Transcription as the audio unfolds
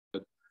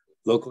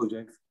local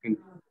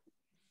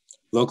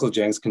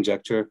Jiang's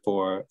conjecture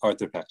for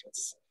Arthur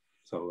packets.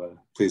 So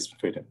please,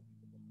 Freydoon.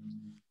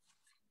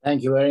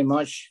 Thank you very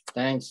much.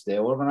 Thanks, the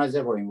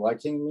organizer, for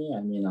inviting me.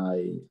 I mean,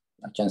 I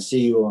can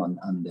see you on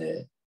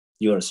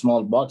your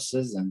small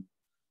boxes, and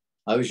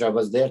I wish I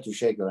was there to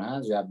shake your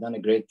hands. You have done a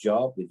great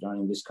job with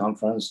running this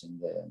conference in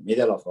the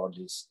middle of all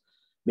this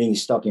being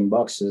stuck in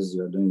boxes.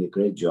 You're doing a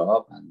great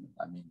job. And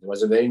I mean, there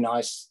was a very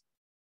nice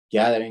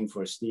gathering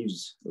for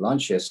Steve's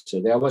lunch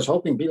yesterday. I was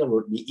hoping people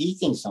would be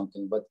eating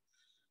something, but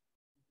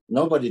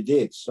nobody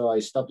did. So I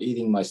stopped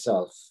eating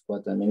myself.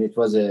 But I mean, it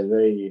was a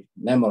very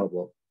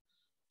memorable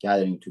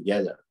gathering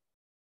together.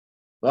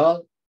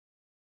 Well,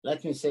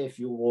 let me say a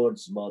few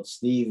words about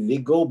Steve. We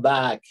go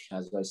back,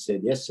 as I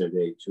said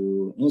yesterday,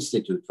 to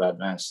Institute for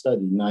Advanced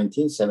Study,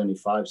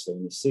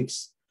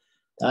 1975-76.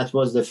 That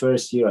was the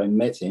first year I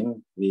met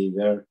him. We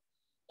were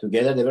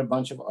together. There were a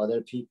bunch of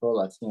other people.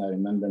 I think I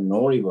remember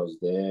Nori was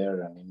there,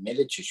 and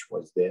Milicic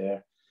was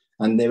there.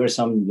 And there were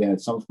some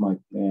of my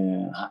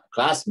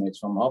classmates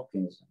from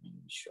Hopkins. I mean,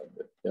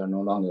 they are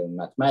no longer in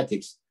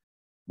mathematics,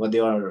 but they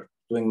are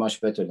doing much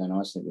better than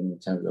us in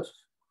terms of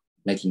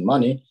making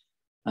money.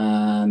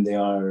 And they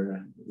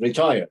are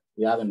retired.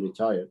 We haven't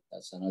retired.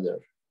 That's another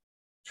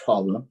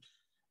problem.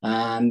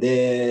 And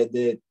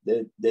the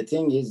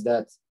thing is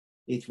that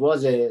it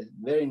was a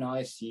very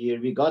nice year.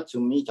 We got to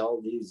meet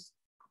all these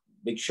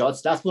big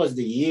shots. That was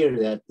the year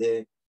that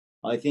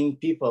I think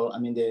people, I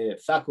mean, the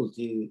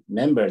faculty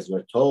members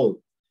were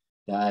told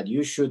that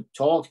you should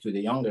talk to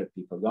the younger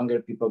people. Younger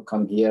people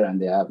come here and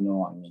they have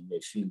no, I mean,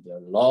 they feel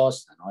they're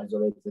lost and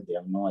isolated. They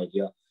have no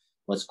idea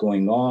what's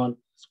going on.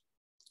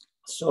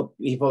 So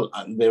people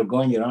were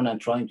going around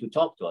and trying to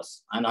talk to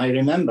us. And I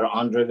remember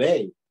Andre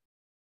Way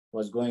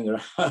was going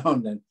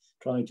around and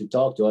trying to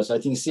talk to us. I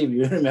think, Steve,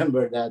 you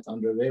remember that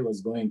Andre Way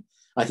was going,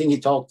 I think he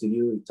talked to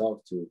you, he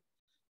talked to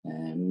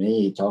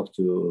me, he talked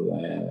to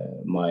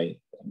my,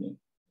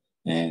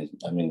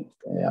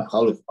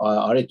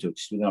 Arituk,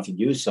 student of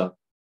Yusa.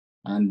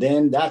 And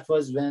then that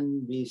was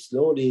when we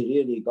slowly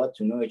really got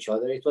to know each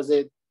other. It was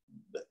a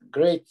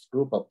great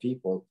group of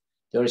people.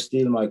 They're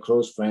still my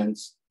close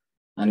friends.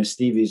 And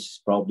Steve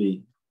is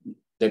probably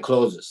the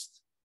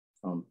closest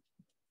from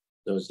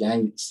those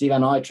gang. Steve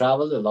and I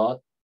traveled a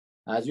lot.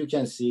 As you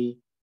can see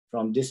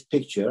from this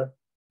picture,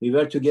 we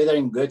were together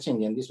in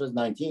Göttingen. This was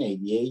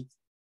 1988.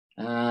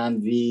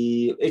 And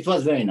it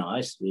was very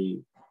nice.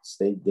 We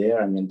stayed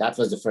there. I mean, that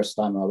was the first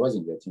time I was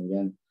in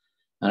Göttingen.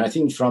 And I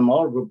think from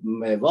our group,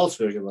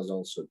 Wolfsberger was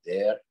also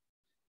there.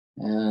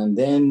 And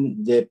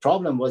then the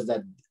problem was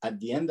that at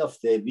the end of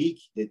the week,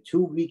 the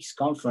 2 weeks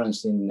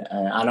conference in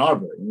Ann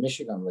Arbor in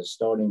Michigan was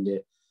starting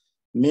the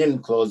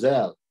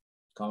Milne-Clausel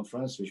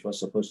conference, which was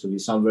supposed to be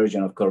some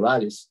version of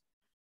Corvallis.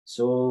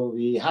 So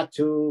we had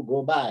to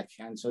go back.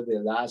 And so the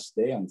last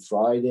day on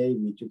Friday,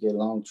 we took a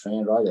long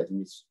train ride. I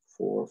think it's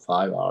 4 or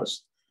 5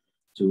 hours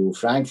to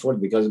Frankfurt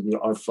because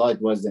our flight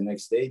was the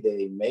next day.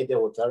 They made the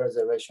hotel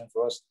reservation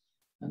for us.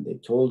 And they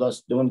told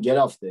us, don't get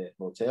off the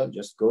hotel,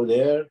 just go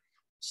there,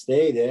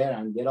 stay there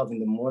and get off in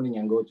the morning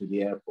and go to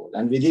the airport.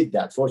 And we did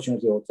that.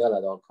 Fortunately, the hotel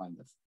had all kind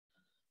of.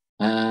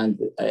 And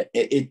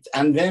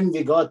when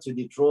we got to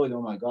Detroit,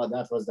 oh my God,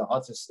 that was the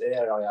hottest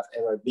air I have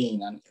ever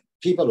been. And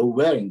people who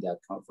were in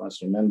that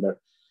conference remember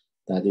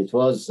that it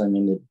was, I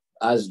mean,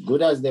 as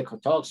good as the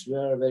talks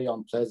were, very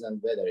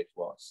unpleasant weather it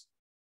was.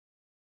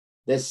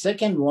 The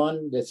second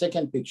one, the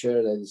second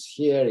picture that is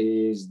here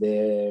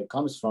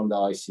comes from the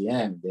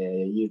ICM,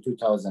 the year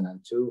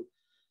 2002.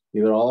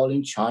 We were all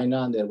in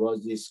China, and there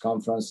was this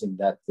conference in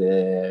that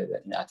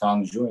at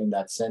Hangzhou in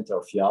that center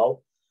of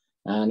Yao,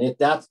 and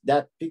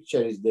that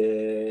picture is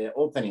the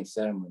opening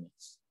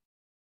ceremonies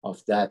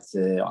of that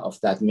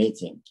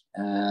meeting,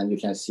 and you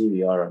can see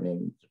we are, I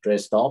mean,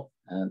 dressed up,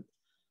 and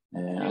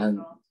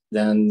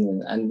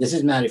this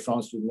is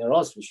Marie-France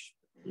Wigner-Ross, which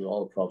you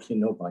all probably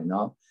know by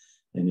now,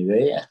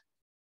 anyway,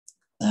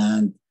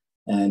 and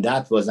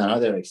that was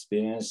another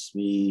experience.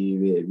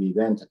 We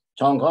went.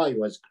 Tong Hai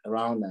was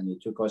around and he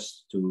took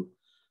us to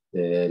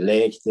the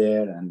lake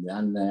there and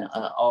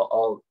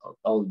all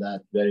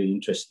that very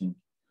interesting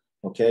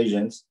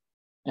occasions.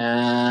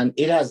 And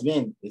it has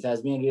been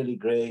really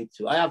great.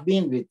 I have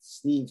been with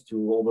Steve to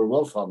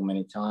Oberwolfach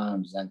many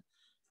times, and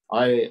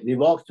we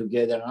walked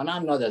together. And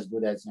I'm not as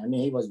good as him. I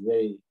mean, he was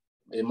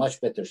in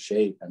much better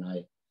shape,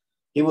 and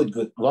he would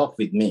walk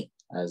with me,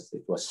 as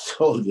it was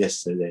told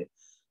yesterday.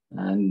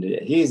 And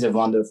he's a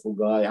wonderful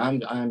guy.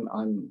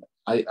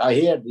 I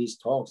hear these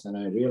talks and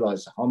I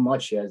realize how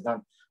much he has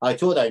done. I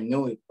thought I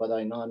knew it, but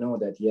I now know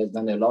that he has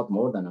done a lot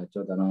more than I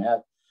thought, and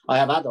I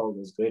have had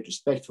always great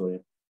respect for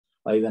him.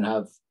 I even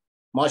have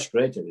much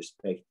greater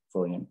respect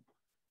for him.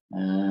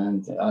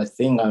 And I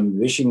think I'm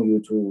wishing you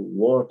to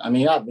work. I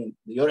mean,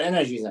 your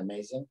energy is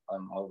amazing.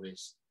 I'm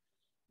always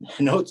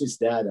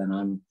noticed that, and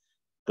I'm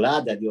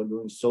glad that you're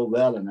doing so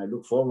well. And I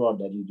look forward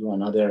that you do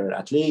another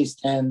at least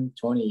 10,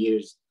 20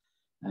 years.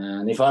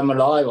 And if I'm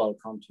alive, I'll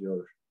come to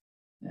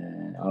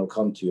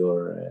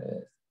your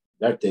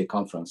birthday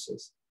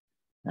conferences.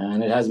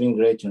 And it has been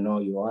great to know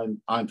you.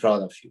 I'm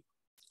proud of you.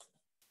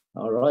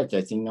 All right,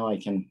 I think now I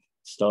can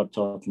start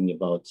talking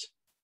about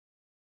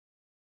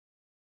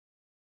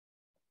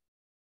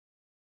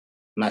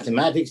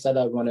mathematics that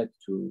I wanted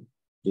to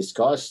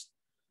discuss.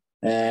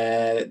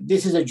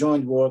 This is a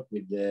joint work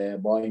with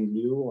Baiying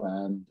Liu,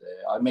 and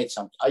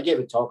I gave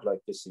a talk like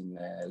this in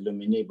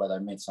Lumini, but I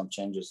made some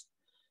changes,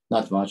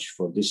 not much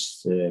for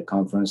this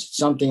conference. It's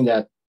something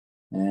that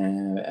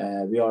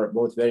we are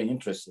both very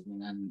interested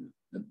in,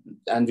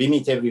 and we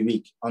meet every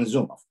week on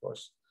Zoom, of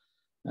course,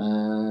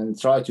 and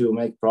try to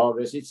make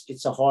progress.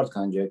 It's a hard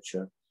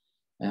conjecture,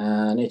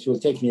 and it will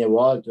take me a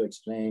while to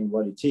explain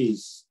what it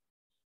is.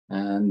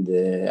 And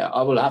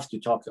I will have to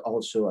talk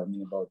also,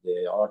 about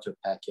the Arthur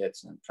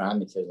packets and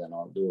parameters and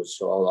all those.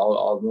 So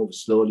I'll move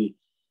slowly,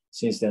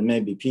 since there may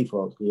be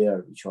people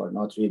here which are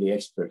not really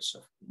experts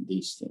of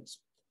these things.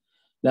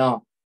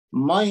 Now,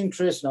 my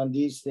interest on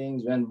these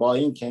things when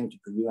Baiying came to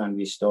Purdue and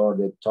we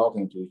started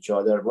talking to each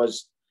other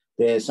was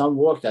some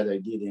work that I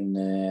did in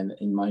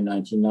my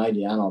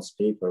 1990 Annals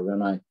paper,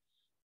 when I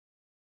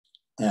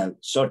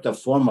sort of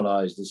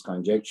formalized this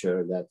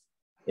conjecture that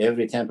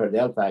every tempered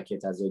L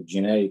packet has a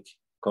generic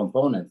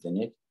component in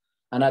it.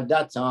 And at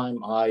that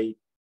time, I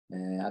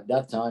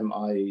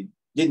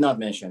did not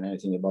mention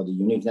anything about the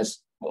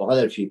uniqueness.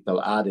 Other people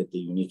added the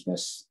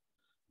uniqueness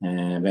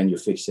when you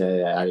fix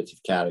a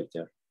additive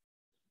character.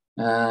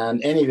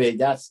 And anyway,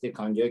 that's the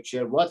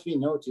conjecture. What we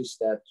noticed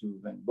that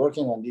when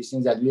working on these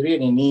things, that we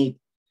really need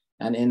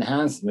an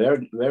enhanced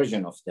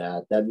version of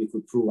that we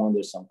could prove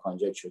under some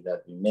conjecture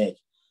that we make.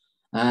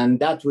 And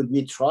that would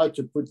be try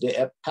to put the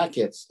L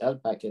packets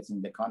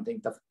in the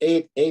context of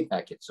 8 A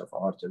packets of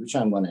Arthur, which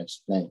I'm going to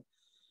explain.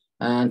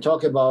 And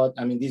talk about,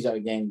 this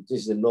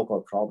is a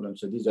local problem.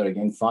 So these are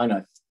again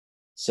finite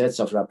sets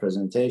of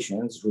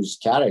representations whose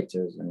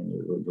characters,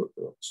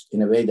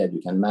 in a way that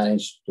you can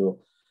manage to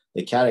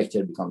the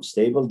character become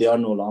stable. They are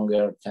no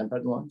longer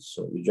tempered ones,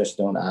 so you just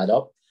don't add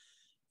up.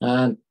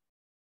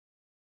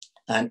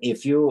 And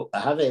if you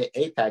have a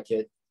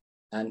packet,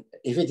 and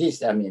if it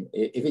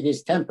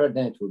is tempered,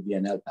 then it would be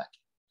an L packet.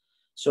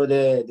 So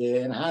the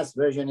enhanced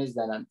version is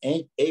that an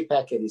A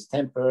packet is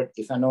tempered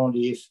if and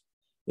only if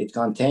it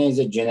contains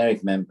a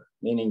generic member,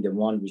 meaning the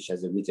one which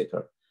has a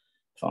Whittaker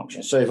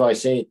function. So if I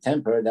say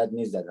tempered, that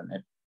means that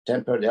a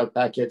tempered L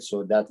packet,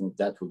 so that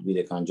would be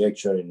the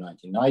conjecture in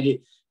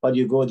 1990. But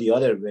you go the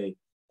other way,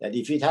 that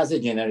if it has a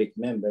generic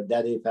member,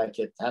 that A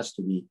packet has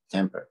to be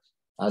tempered,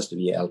 has to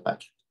be an L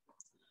packet.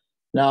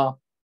 Now,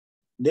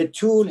 the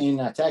tool in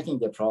attacking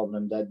the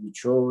problem that we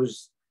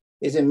chose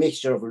is a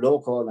mixture of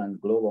local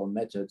and global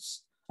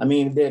methods.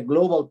 The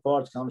global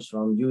part comes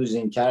from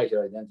using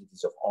character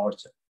identities of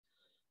Arthur.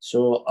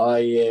 So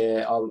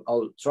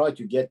I'll try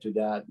to get to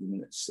that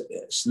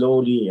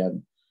slowly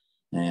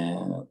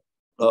and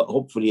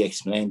hopefully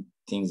explain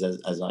things as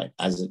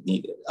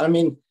needed.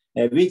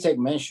 Vitek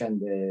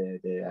mentioned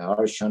the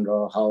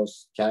Harishchandra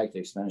house character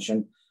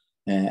expansion.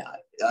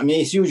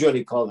 It's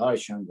usually called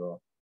Harishchandra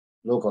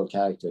local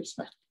character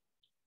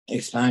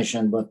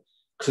expansion, but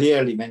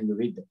clearly when you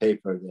read the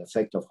paper, the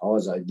effect of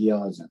Hawes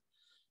ideas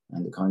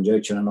and the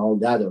conjecture and all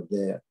that are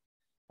there.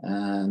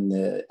 And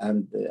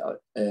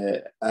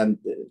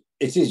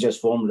it is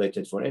just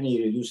formulated for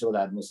any reducible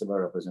admissible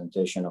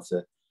representation of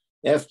the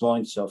F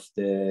points of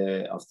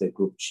the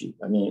group G.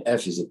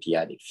 F is a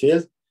p-adic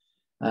field.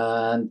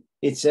 And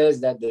it says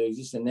that there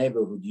exists a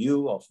neighborhood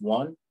U of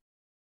 1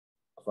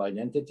 of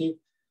identity,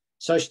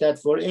 such that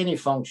for any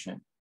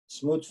function,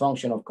 smooth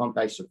function of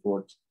compact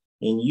support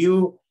in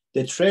U,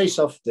 the trace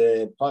of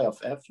the pi of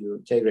F, you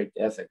integrate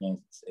F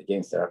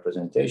against the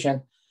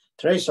representation,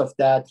 trace of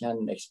that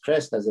can be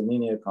expressed as a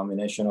linear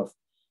combination of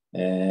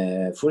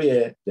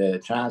Fourier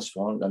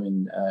transform,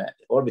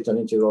 orbital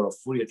integral of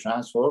Fourier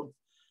transform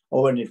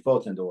over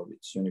nilpotent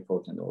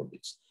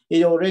orbits.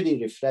 It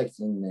already reflects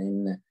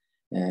in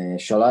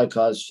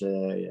Shalaika's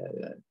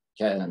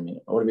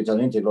orbital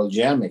integral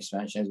germ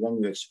expansions when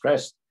you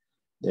express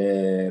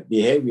the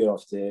behavior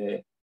of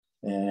the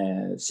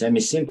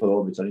semi-simple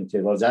orbital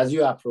integrals as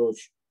you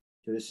approach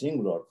to the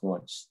singular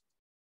points.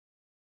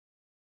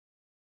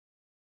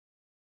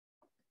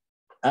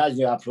 As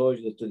you approach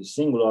to the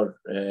singular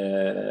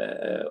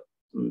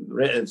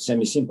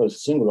semi-simple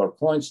singular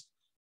points,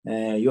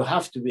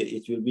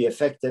 it will be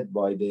affected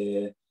by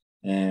the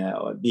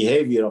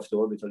behavior of the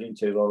orbital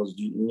integrals,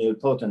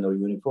 nilpotent or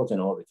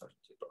unipotent orbital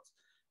integrals.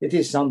 It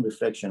is some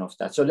reflection of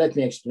that. So let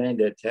me explain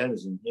the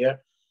terms in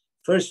here.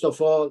 First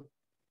of all,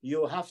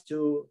 you have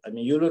to,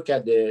 you look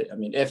at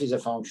F is a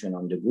function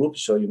on the group,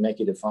 so you make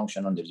it a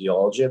function under the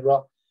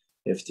algebra,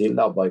 F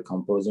tilde by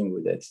composing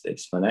with the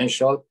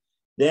exponential.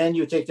 Then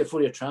you take the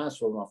Fourier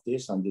transform of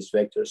this on this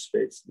vector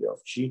space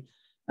of G,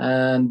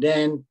 and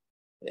then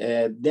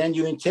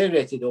you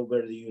integrate it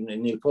over the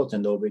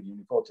nilpotent orbit,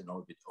 unipotent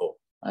orbit O.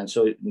 And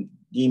so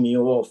d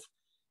mu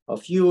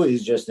of U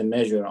is just a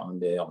measure on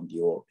the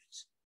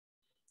orbits.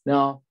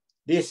 Now,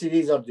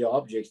 these are the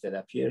objects that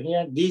appear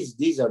here.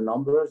 These are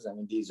numbers.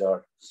 These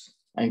are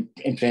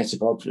in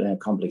principle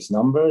complex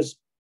numbers,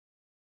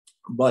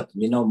 but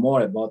we know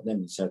more about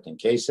them in certain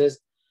cases.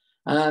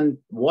 And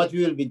what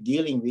we will be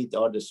dealing with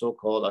are the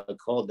so-called, I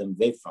call them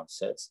wavefront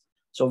sets.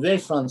 So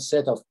wavefront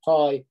set of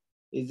pi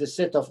is the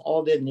set of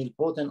all the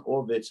nilpotent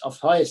orbits of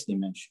highest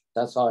dimension.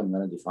 That's how I'm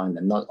going to define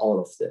them, not all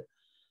of the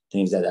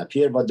things that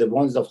appear, but the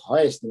ones of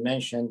highest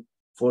dimension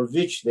for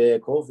which the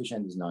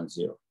coefficient is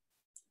non-zero.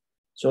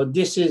 So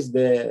this is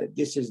the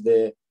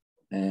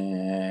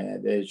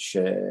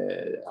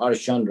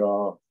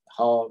Harshchandra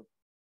Hall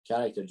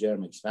character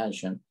germ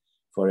expansion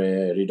for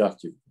a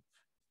reductive.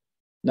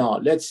 Now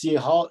let's see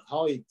how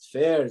it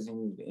fares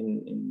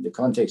in the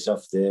context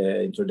of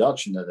the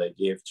introduction that I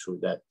gave through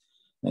that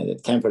the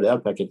tempered L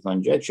packet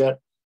conjecture.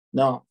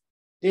 Now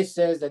this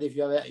says that if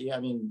you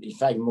have, in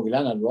fact,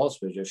 Muglan and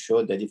Walsberg just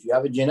showed that if you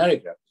have a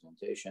generic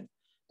representation,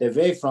 the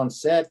wavefront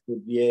set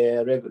would be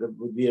a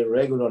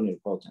regular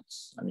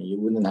nilpotence. You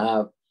wouldn't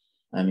have,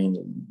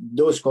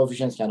 those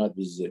coefficients cannot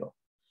be zero.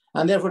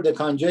 And therefore the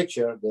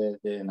conjecture, the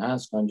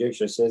enhanced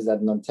conjecture says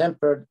that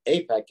non-tempered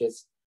A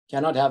packets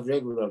cannot have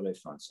regular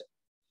wavefront set.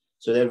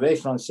 So their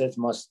wavefront set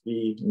must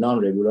be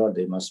non-regular.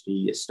 They must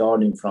be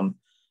starting from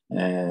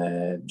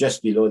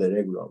just below the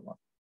regular one.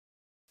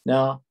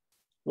 Now,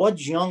 what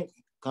Jiang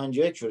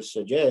conjecture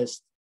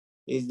suggests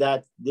is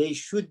that they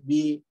should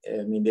be,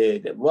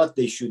 what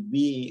they should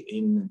be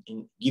in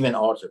given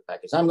Arthur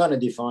packets. I'm going to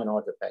define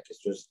Arthur packets,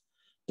 just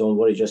don't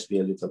worry, just be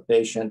a little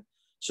patient.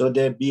 So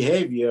the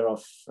behavior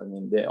of,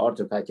 the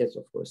Arthur packets,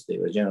 of course, they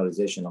were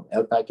generalization of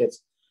L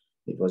packets.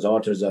 It was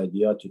Arthur's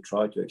idea to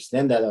try to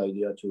extend that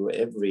idea to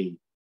every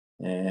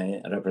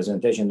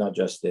representation, not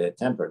just the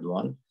tempered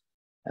one.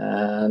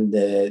 And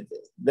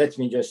let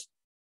me just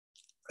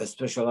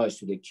specialize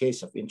to the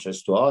case of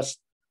interest to us.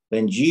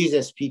 When G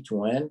is P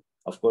to N,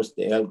 of course,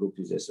 the L group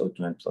is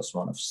SO2N plus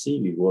 1 of C.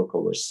 We work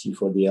over C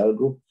for the L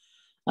group.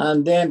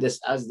 And then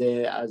this, as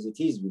it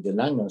is with the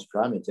Langlands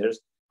parameters,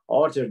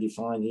 Arthur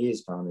defined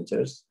his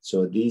parameters.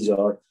 So these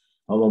are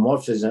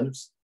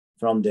homomorphisms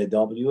from the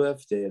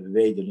WF, the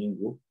Freydoon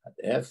group at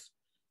F,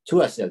 to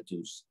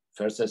SL2s,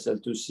 first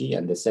SL2C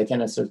and the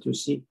second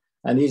SL2C.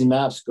 And these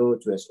maps go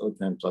to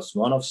SO2N plus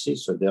 1 of C.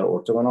 So they're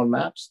orthogonal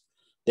maps.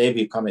 They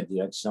become a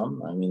direct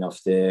sum, of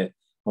the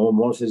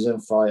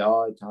homomorphism phi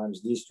I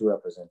times these two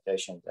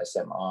representations,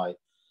 SMI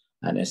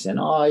and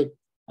SNI.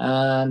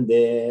 And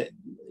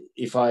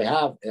if I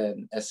have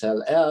an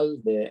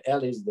SLL, the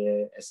L is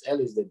the SL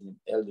is the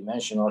L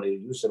dimensional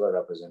irreducible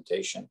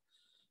representation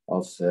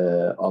of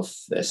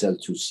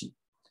SL2C.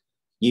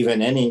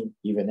 Given any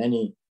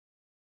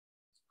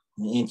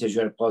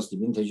integer,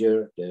 positive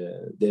integer,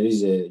 there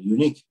is a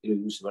unique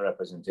irreducible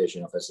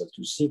representation of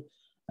SL2C,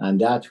 and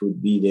that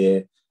would be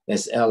the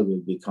SL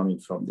will be coming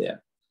from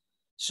there.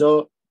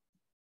 So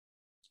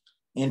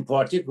in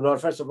particular,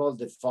 first of all,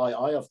 the phi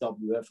I of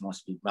WF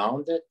must be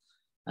bounded.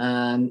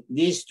 And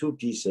these two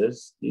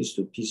pieces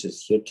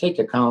here take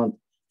account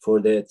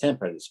for the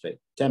tempered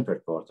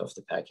part of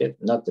the packet,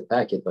 not the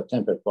packet, but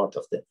tempered part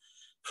of the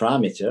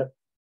parameter.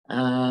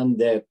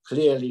 And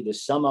clearly the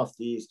sum of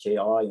these Ki,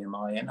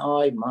 Mi, and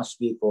I must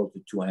be equal to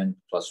 2n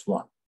plus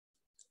 1.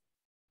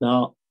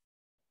 Now,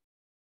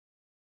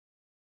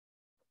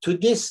 to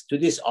this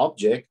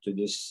object, to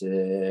this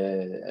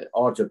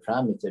Arthur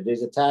parameter,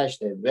 there's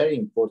attached a very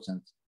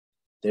important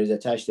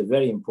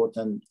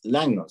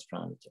Langlands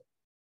parameter.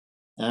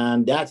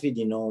 And that we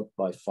denote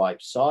by phi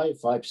psi.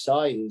 Phi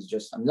psi is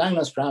just,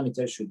 Langlands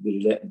parameter should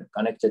be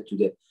connected to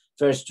the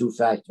first two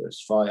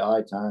factors, phi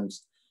I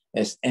times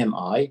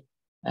SMI.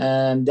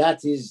 And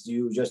that is,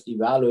 you just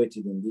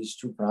evaluated in these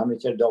two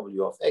parameters,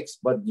 W of X,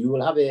 but you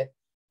will have a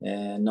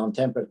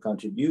non-tempered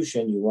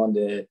contribution. You want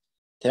the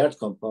third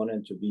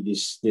component to be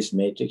this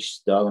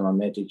matrix, diagonal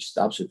matrix,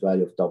 the absolute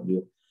value of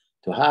W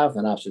to half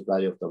and absolute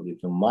value of W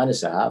to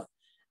minus a half.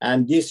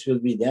 And this will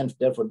be then,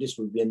 therefore, this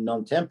will be a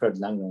non-tempered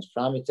Langlands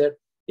parameter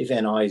if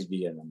Ni is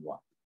bigger than 1.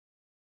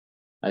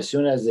 As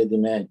soon as the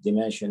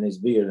dimension is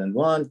bigger than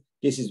 1,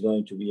 this is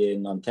going to be a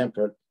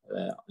non-tempered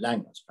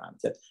Langlands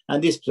parameter.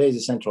 And this plays a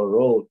central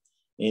role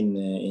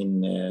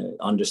in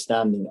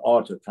understanding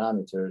Arthur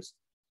parameters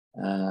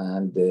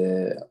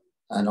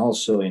and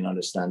also in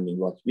understanding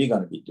what we're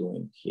going to be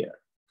doing here.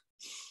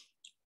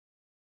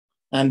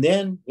 And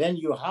then when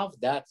you have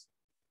that,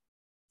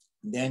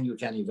 then you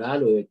can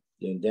evaluate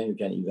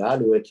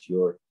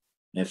your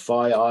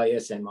phi I,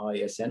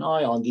 SMI,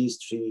 SNI on these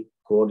three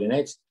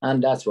coordinates,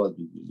 and that's what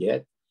we will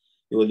get.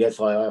 You will get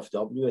phi I of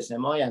W,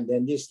 SMI, and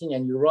then this thing,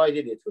 and you write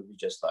it, it will be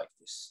just like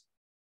this.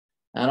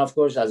 And of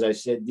course, as I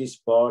said, this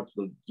part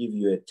will give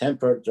you a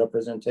tempered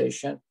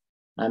representation,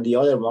 and the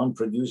other one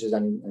produces,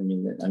 on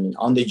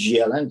the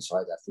GLN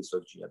side, at least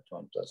of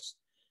GL2N plus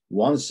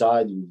 1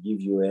 side, will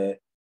give you a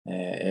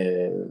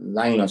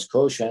Langlands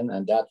quotient,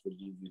 and that will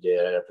give you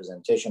the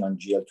representation on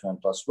GL2N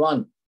plus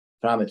 1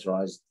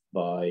 parameterized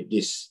by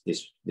this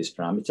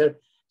parameter.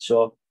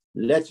 So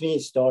let me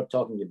start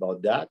talking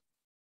about that.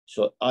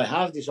 So I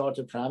have this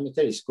Arthur parameter.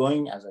 It's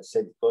going, as I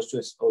said, it goes to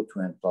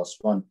SO2N plus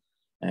 1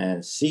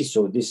 and C.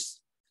 So this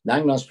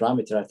Langlands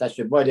parameter attached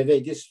to, by the way,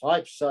 this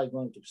phi psi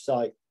going to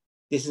psi,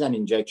 this is an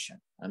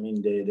injection.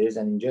 There is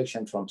an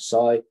injection from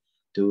psi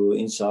to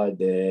inside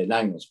the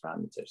Lagrange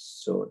parameters.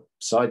 So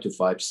psi to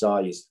 5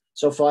 psi is,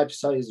 so 5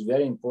 psi is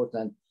very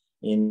important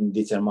in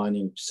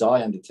determining psi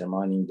and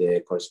determining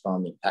the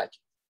corresponding packet.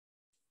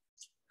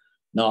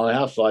 Now I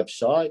have 5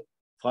 psi.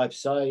 5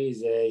 psi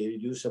is a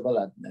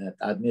irreducible,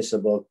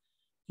 admissible,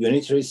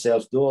 unitary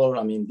self-dual.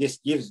 I mean, this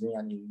gives me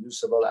an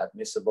irreducible,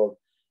 admissible,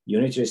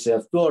 unitary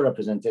self-dual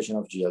representation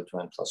of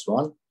GL2n plus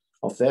 1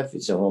 of F.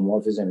 It's a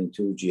homomorphism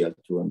into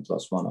GL2n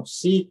plus 1 of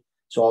C.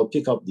 So I'll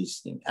pick up this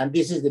thing. And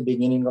this is the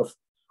beginning of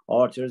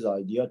Arthur's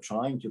idea,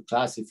 trying to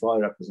classify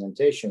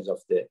representations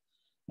of the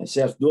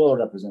self-dual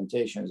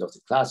representations of the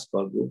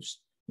classical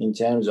groups in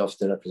terms of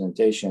the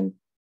representation,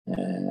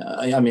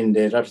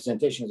 the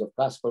representations of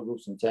classical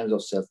groups in terms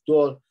of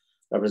self-dual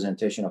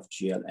representation of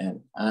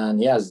GLN.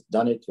 And he has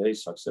done it very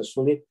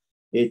successfully.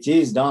 It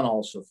is done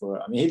also for,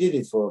 he did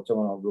it for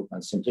orthogonal group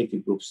and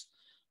symplectic groups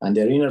and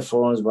their inner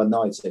forms, but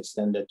now it's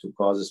extended to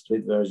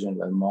quasi-split version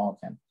by Mark,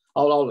 and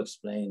I'll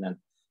explain, and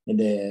in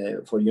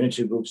the for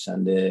unitary groups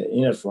and the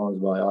inner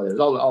forms by others.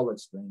 I'll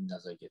explain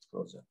as I get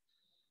closer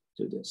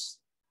to this.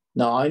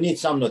 Now I need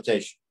some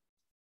notation.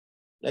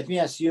 Let me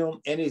assume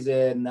n is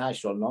a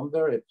natural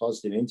number, a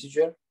positive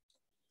integer.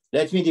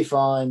 Let me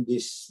define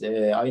this.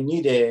 I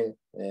need a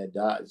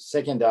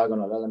second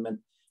diagonal element.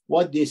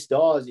 What this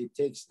does, it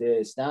takes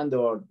the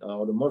standard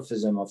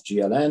automorphism of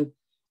GLN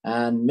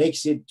and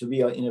makes it to be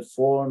in a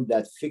form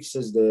that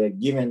fixes the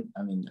given,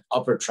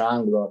 upper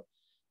triangular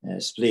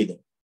splitting.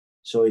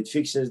 So it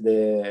fixes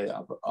the,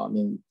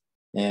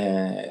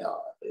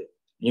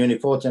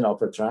 unipotent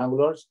upper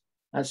triangulars.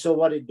 And so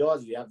what it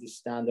does, we have this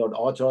standard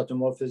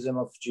automorphism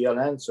of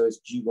GLN. So it's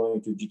G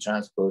going to G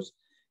transpose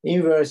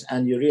inverse.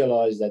 And you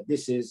realize that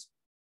this is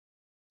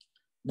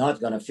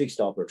not going to fix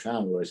the upper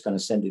triangular. It's going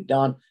to send it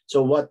down.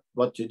 So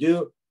what to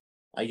do?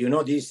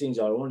 These things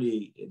are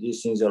only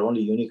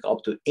unique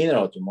up to inner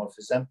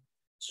automorphism.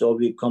 So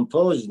we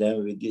compose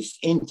them with this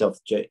int of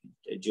J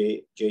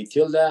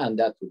tilde, and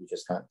that will be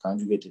just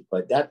conjugated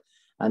by that.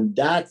 And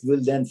that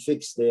will then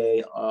fix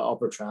the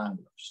upper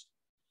triangulars.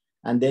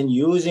 And then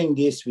using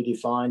this, we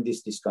define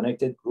this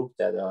disconnected group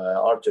that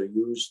Arthur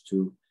used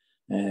to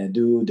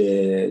do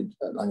the,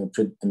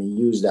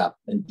 use that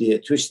and the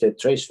twisted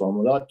trace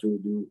formula to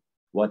do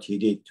what he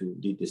did to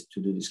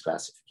do this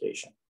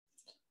classification.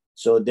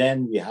 So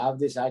then we have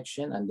this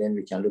action, and then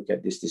we can look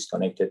at this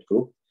disconnected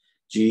group.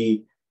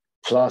 G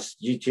plus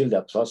G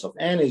tilde plus of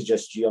n is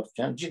just G of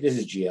G. This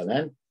is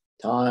GLN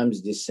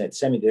times this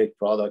semi-direct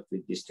product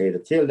with this theta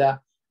tilde.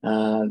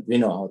 And we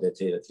know how the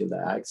theta tilde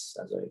acts,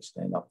 as I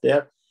explained up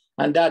there.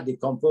 And that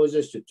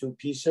decomposes to two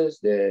pieces,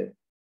 the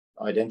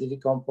identity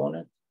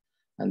component,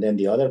 and then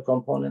the other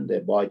component,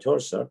 the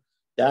bitorsor.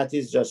 That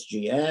is just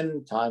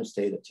Gn times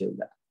theta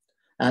tilde.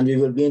 And we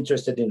will be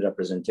interested in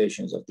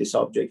representations of this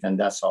object, and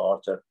that's how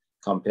Arthur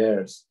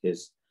compares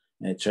his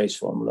trace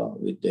formula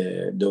with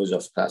those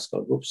of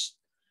classical groups.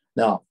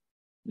 Now,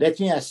 let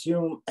me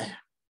assume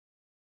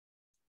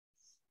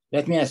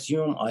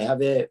I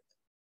have a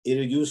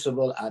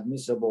irreducible,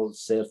 admissible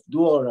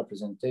self-dual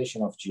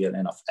representation of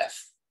GLN of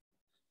F.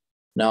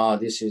 Now,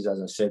 this is,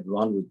 as I said,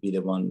 one would be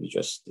the one we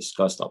just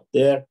discussed up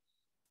there.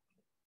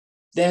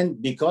 Then,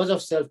 because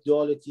of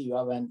self-duality, you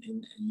have a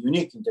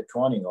unique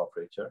intertwining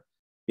operator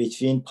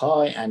between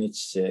pi and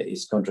its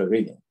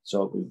contragradient.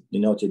 So we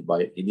denoted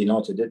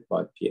it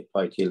by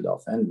pi tilde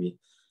of n. We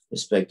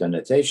respect the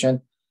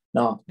notation.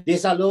 Now,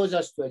 this allows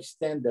us to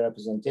extend the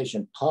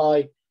representation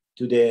pi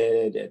to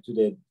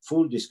the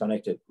full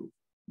disconnected group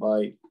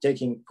by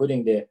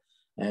putting the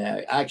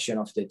action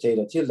of the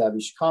theta tilde,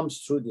 which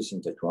comes through this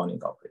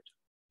intertwining operator.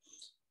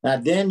 Now,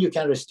 then you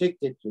can restrict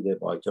it to the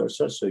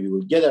bitorsor, so you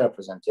will get a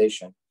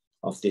representation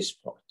of this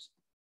part.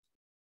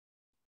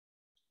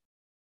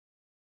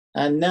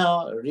 And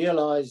now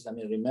realize,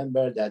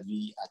 remember that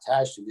we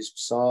attach to this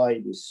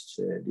psi,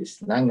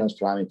 this Lagrange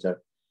parameter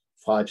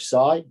 5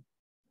 psi.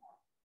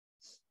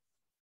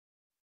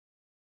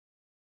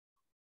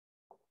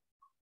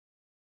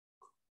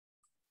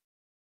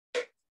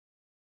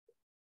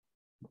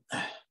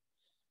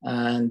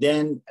 And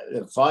then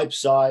 5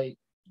 psi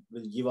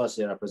will give us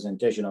a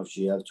representation of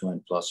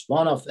GL2n plus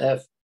 1 of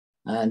F.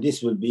 And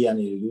this will be an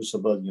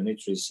irreducible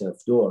unitary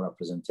self-dual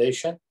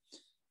representation.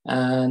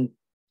 And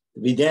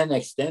we then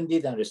extend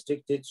it and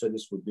restrict it. So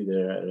this would be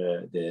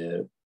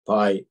the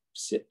pi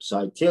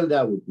psi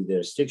tilde would be the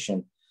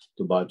restriction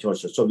to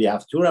bitorsor. So we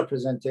have two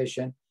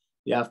representations.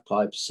 We have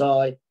pi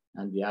psi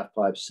and we have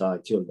pi psi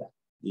tilde.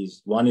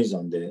 One is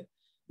on the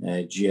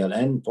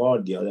GLN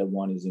part, the other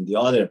one is in the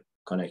other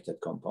connected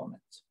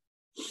component.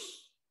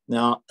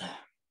 Now,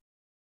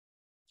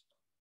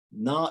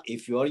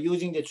 if you are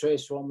using the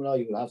trace formula,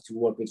 you will have to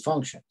work with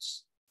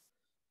functions.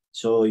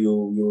 So you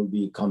will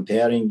be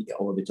comparing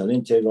orbital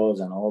integrals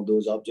and all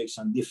those objects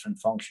on different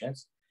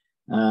functions.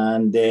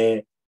 And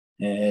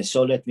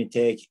so let me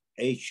take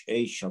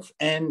h of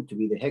n to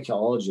be the Hecke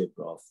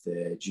algebra of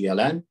the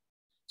GLN.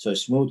 So a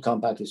smooth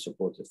compactly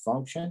supported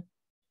function.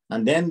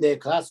 And then the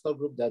classical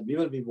group that we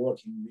will be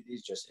working with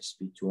is just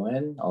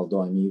sp2n,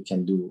 although you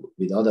can do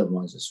with other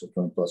ones,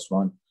 sp2n plus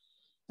 1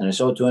 and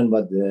SO2n,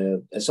 but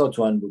the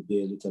SO2n would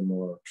be a little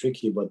more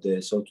tricky, but the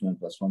SO2n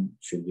plus 1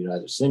 should be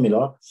rather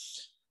similar.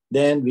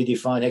 Then we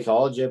define Hecke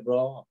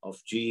algebra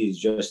of G is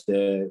just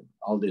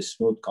all the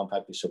smooth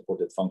compactly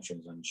supported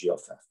functions on G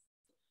of F.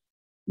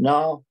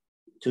 Now,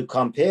 to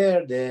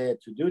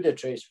do the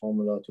trace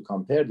formula, to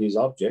compare these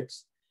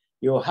objects,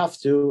 you have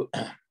to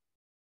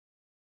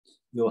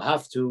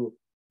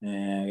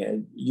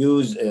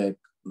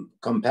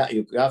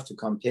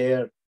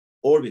compare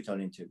orbital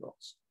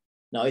integrals.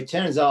 Now, it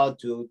turns out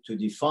to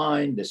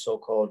define the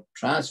so-called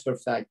transfer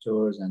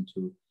factors and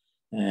to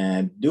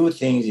do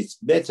things, it's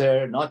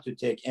better not to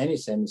take any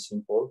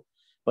semi-simple,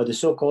 but the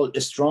so-called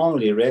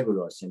strongly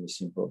regular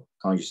semi-simple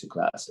conjugacy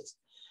classes.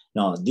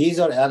 Now, these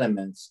are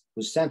elements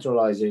whose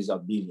centralizer is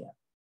abelian.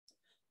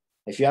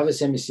 If you have a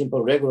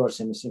semi-simple, regular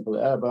semi-simple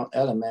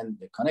element,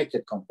 the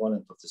connected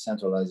component of the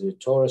centralizer is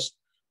torus,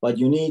 but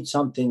you need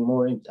something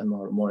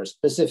more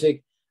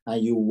specific,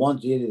 and you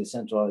want really the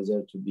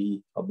centralizer to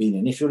be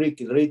abelian. If you read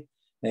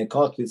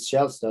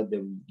Kalkwitz-Shellstad, they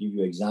will give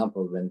you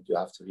example when you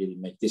have to really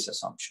make this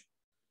assumption.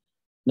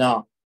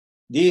 Now,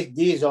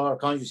 these are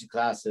conjugacy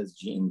classes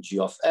in G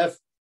of F.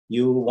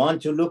 You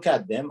want to look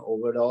at them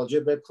over the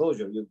algebraic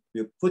closure.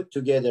 You put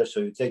together, so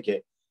you take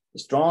a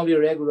strongly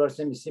regular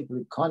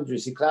semi-simple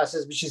conjugacy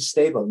classes, which is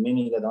stable,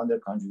 meaning that under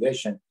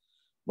conjugation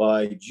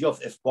by G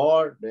of F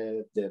bar,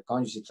 the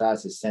conjugacy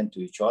class is sent to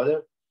each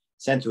other,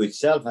 sent to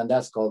itself, and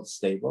that's called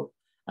stable.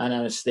 And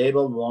a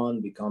stable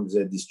one becomes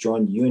a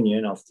disjoint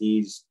union of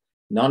these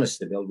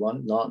non-stable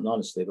ones,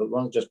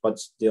 but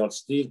they are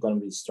still going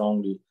to be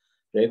strongly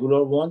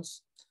regular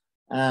ones.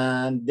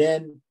 And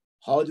then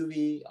how do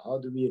we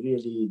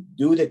really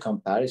do the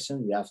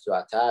comparison? We have to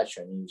attach,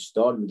 and you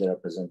start with the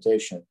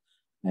representation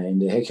in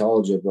the Hecke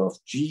algebra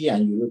of G,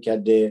 and you look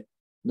at the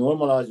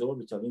normalized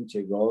orbital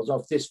integrals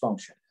of this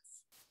function.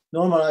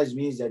 Normalized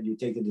means that you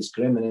take the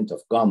discriminant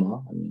of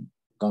gamma. I mean,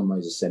 gamma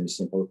is a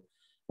semi-simple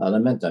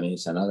element. I mean,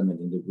 it's an element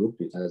in the group.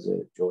 It has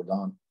a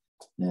Jordan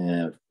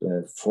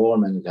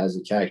form, and it has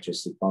a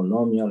characteristic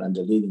polynomial, and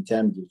the leading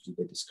term gives you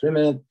the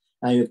discriminant,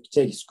 and you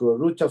take square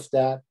root of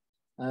that,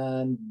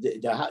 and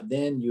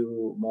then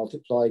you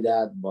multiply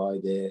that by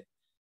the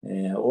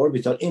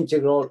orbital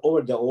integral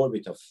over the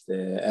orbit of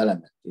the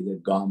element, either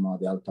gamma,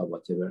 delta,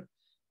 whatever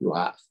you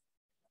have.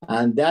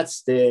 And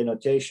that's the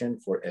notation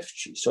for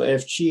Fg. So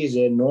Fg is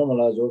a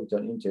normalized orbital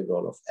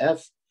integral of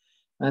F,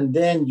 and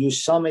then you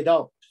sum it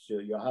up. So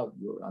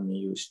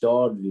you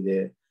start with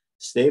a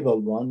stable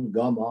one,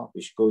 gamma,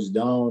 which goes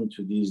down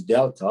to these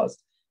deltas.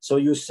 So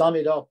you sum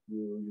it up.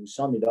 You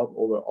sum it up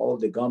over all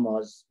the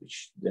gammas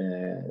which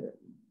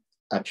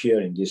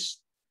appear in this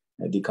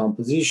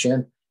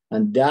decomposition,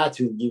 and that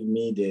will give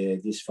me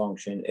this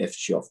function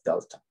Fg of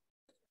delta.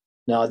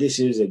 Now, this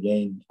is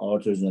again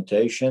Arthur's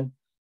notation.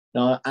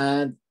 Now,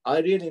 and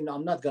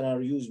I'm not going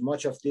to use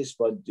much of this,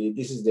 but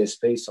this is the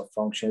space of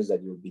functions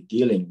that you'll be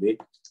dealing with.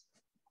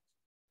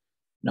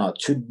 Now,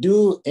 to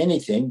do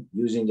anything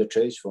using the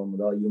trace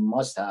formula, you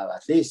must have,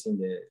 at least in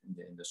the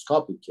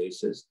endoscopic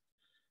cases,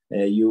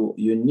 you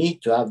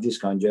need to have this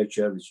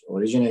conjecture, which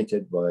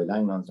originated by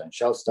Langlands and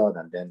Shellstad,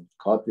 and then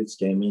Kalkwitz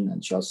came in,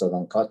 and Shellstad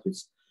and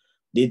Kalkwitz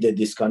did the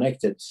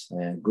disconnected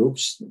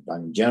groups,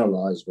 and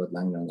generalized what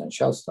Langlands and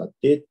Shellstad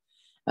did.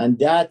 And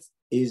that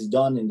is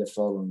done in the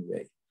following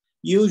way.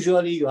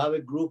 Usually you have a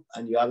group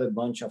and you have a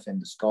bunch of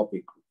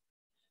endoscopic groups.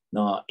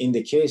 Now, in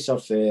the case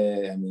of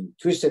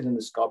twisted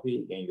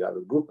endoscopy, again, you have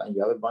a group and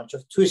you have a bunch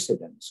of twisted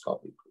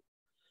endoscopic groups.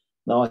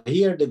 Now,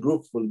 here the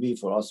group will be,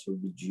 for us, will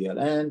be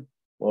GLN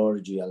or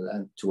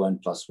GLN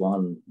 2n plus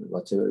 1,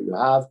 whatever you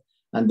have.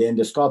 And the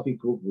endoscopic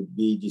group would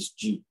be this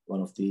G,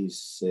 one of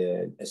these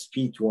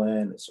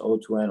SP2n,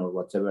 SO2n, or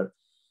whatever,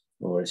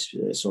 or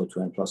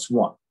SO2n plus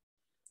 1.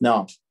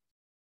 Now,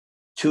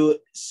 to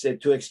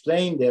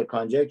explain their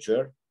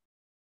conjecture,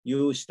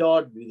 you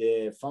start with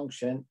a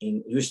function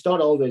you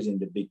start always in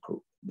the big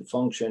group. The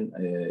function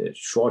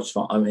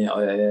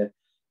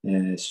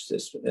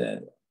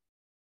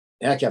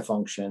Hecke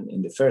function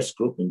in the first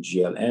group in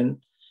GLN,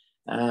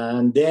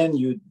 and then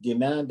you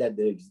demand that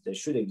there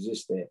should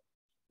exist a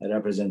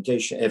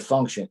representation, a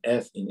function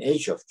f in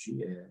H of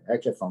G, a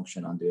Hecke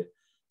function on the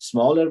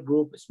smaller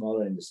group,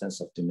 smaller in the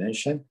sense of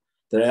dimension.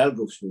 The real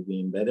groups will be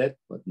embedded,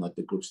 but not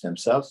the groups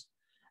themselves.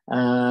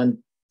 And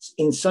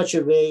in such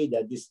a way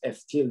that this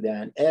F tilde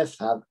and F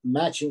have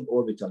matching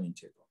orbital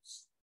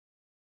integrals.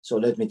 So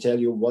let me tell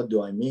you, what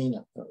do I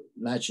mean?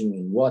 Matching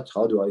in what?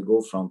 How do I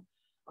go from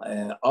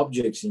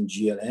objects in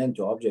GLN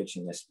to objects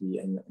in SP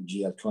and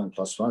GL2n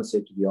plus 1,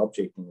 say to the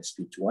object in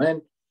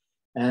SP2n?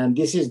 And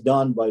this is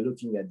done by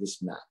looking at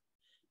this map.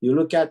 You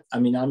look at,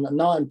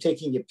 I'm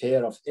taking a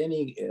pair of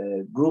any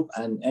group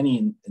and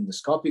any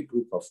endoscopic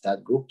group of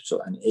that group,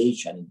 so an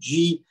H and a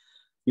G.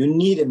 You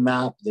need a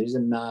map. There is a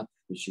map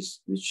which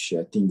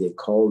I think they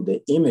call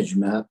the image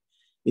map,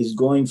 is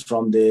going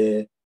from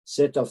the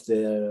set of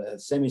the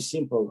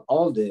semi-simple,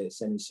 all the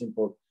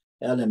semi-simple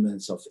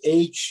elements of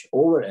H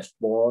over F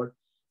bar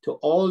to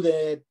all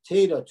the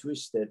theta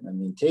twisted,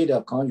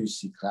 theta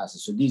conjugacy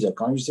classes. So these are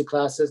conjugacy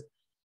classes.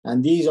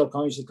 And these are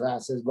conjugacy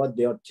classes, but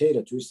they are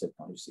Theta twisted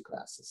conjugacy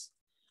classes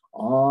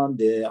on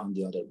the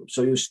other group.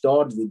 So you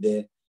start with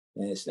the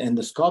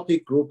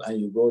endoscopic group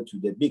and you go to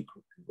the big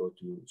group. You go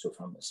to, so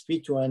from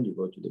sp2n, you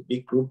go to the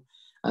big group.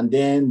 And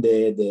then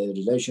the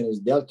relation is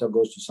delta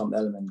goes to some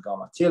element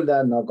gamma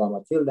tilde. Now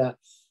gamma tilde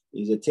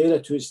is a Theta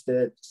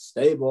twisted,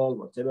 stable,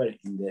 whatever,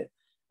 in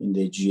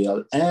the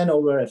GLN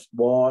over F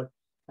bar.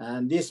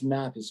 And this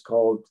map is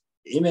called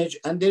image.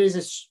 And there is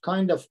a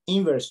kind of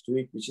inverse to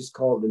it, which is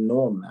called the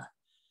norm map.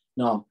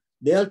 Now,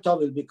 delta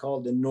will be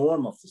called the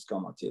norm of this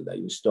gamma tilde.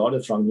 You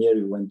started from here,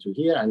 you went to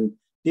here, and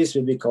this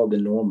will be called the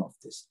norm of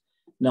this.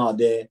 Now,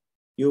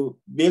 you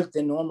built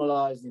the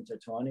normalized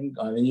intertwining,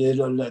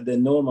 the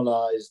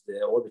normalized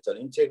orbital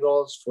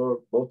integrals for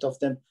both of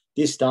them.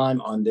 This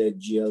time on the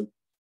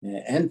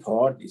GLN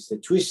part is the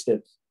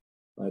twisted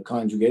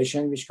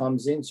conjugation which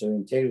comes in. So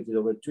integrated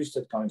over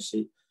twisted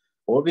conjugacy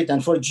orbit.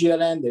 And for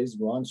GLN, there is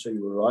one, so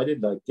you will write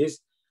it like this.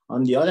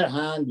 On the other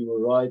hand, you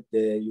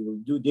will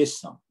do this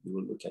sum. You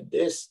will look at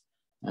this,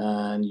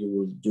 and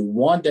you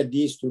want that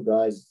these two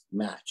guys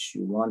match.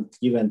 You want,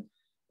 given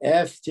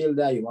F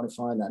tilde, you want to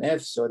find an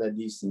F so that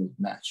these things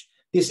match.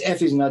 This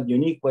F is not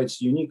unique, but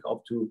it's unique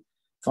up to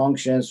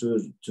functions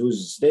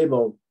whose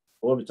stable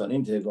orbital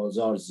integrals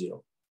are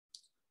 0.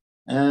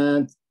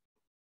 And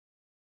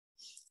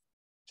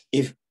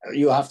if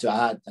you have to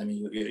add,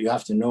 you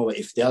have to know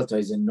if delta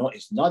is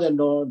not a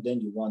norm,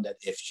 then you want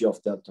that Fg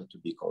of delta to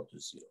be equal to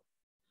 0.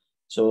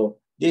 So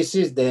this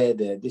is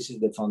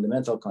the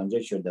fundamental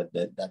conjecture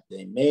that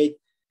they made.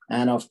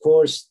 And of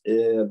course,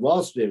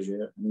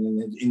 Walsberger,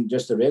 in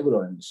just a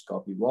regular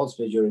endoscopy,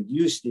 Walsberger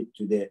reduced it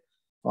to the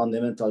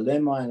fundamental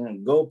lemma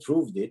and Go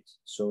proved it.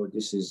 So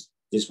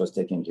this was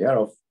taken care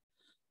of,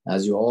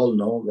 as you all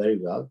know very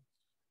well.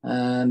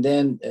 And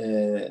then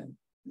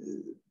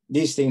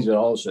these things were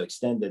also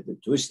extended to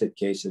twisted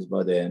cases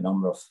by the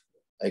number of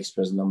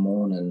experts,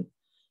 Lamont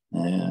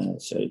and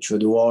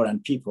Chudwar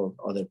and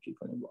other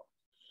people involved.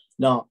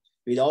 Now,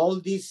 with all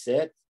this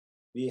said,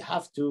 we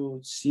have to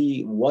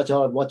see what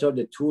are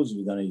the tools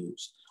we're going to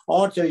use.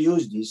 Arthur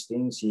used these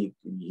things. He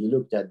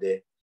looked at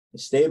the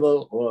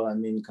stable,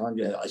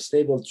 a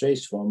stable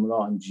trace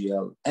formula on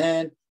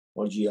GLN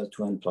or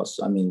GL2n plus,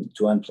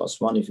 2n plus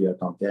 1 if you are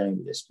comparing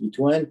with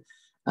sp2n,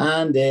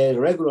 and the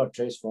regular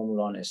trace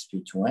formula on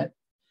sp2n.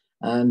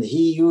 And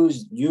he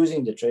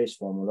using the trace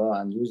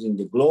formula and using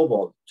the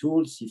global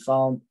tools, he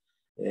found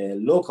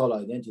local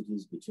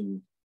identities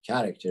between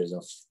characters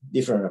of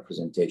different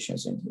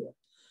representations in here.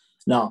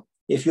 Now,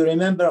 if you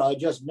remember, I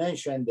just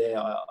mentioned,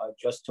 I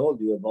just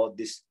told you about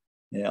this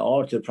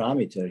Arthur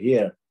parameter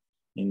here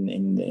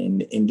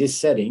in this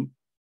setting.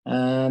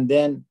 And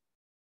then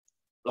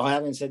I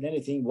haven't said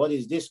anything. What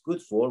is this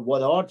good for?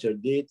 What Arthur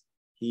did,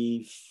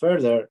 he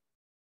further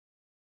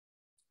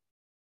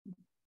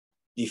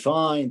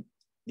defined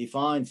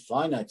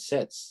finite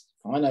sets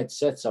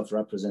of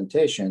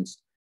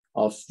representations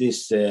of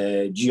this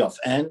G of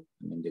n.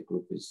 The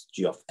group is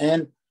G of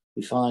n.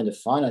 We find a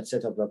finite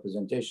set of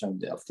representation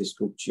of this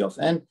group G of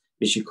n,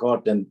 which we call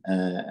them,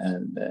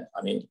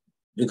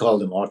 we call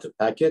them Arthur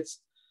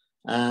packets.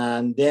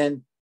 And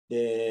then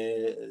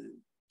the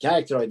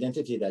character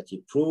identity that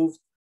he proved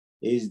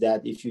is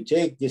that if you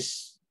take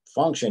this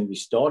function we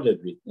started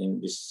with in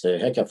this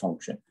Hecke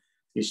function,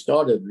 we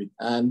started with,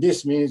 and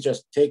this means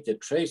just take the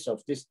trace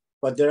of this,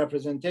 but the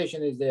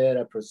representation is the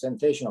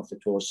representation of the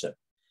torso.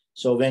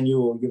 So when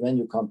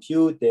you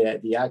compute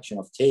the action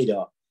of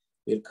theta,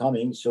 will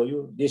coming.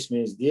 So this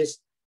means this,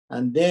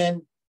 and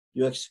then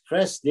you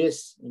express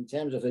this in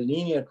terms of the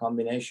linear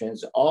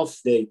combinations of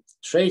the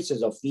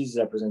traces of these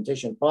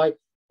representation pi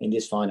in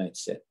this finite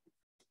set.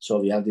 So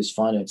we have these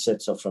finite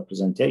sets of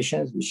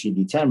representations which he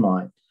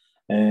determined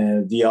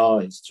via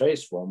his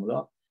trace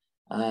formula,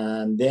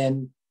 and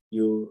then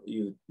you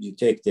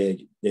take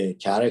the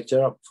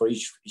character for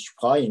each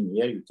pi in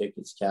here. You take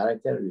its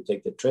character. You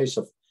take the trace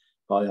of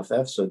pi of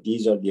f. So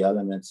these are the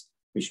elements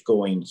which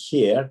go in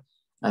here,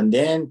 and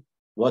then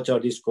what are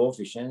these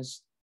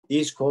coefficients?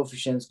 These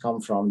coefficients come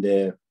from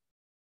the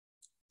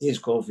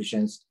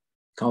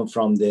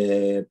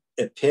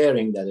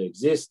pairing that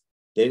exists.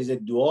 There is a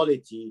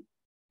duality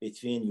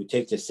between, you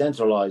take the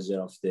centralizer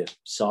of the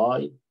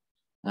psi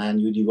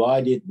and you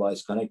divide it by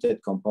its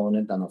connected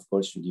component, and of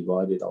course you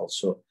divide it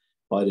also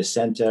by the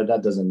center.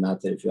 That doesn't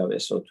matter if you have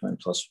SO2n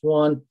plus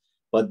 1,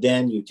 but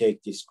then you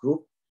take this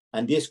group,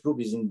 and this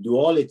group is in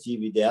duality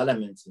with the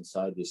elements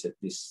inside this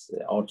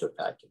Arthur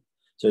packet.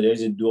 So there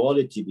is a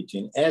duality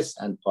between S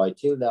and pi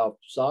tilde of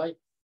psi,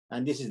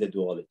 and this is the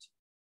duality.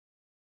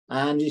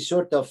 And we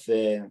sort of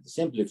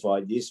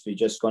simplify this. We're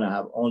just going to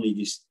have only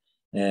this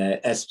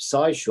S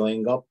psi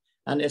showing up,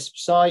 and S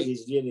psi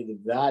is really the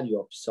value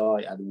of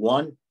psi at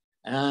 1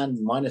 and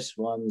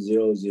 -1,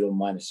 0, 0,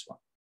 -1.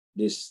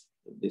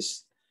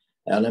 This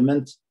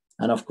element,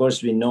 and of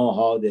course we know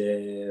how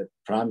the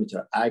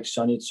parameter acts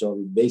on it. So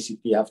we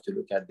basically have to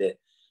look at the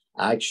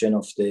action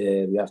of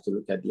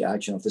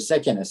the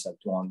second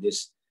SL2 on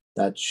this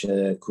that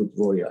could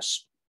worry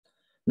us.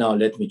 Now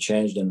let me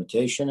change the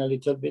notation a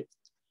little bit.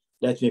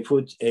 let me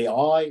put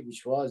AI,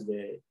 which was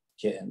the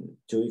 2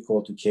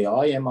 equal to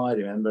KIMI.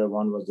 Remember,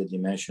 one was the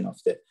dimension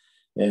of the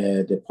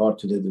part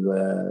to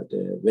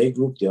the wave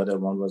group. The other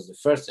one was the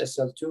first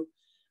SL2.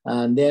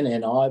 And then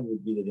NI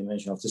would be the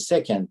dimension of the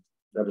second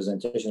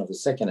representation of the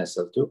second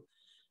SL2.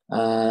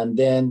 And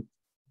then,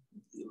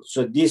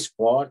 so this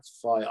part,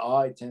 phi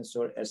I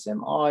tensor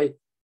SMI,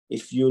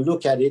 if you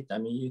look at it, I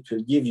mean, it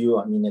will give you,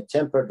 I mean, a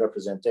tempered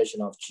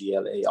representation of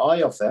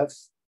GLAI of F.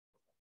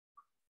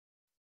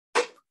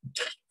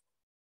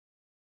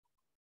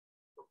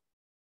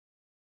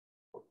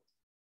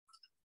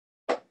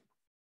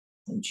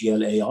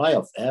 GLAI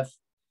of F.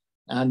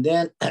 And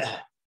then,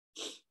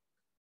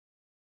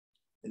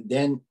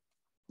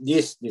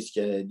 this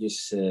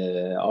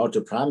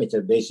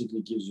autoparameter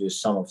basically gives you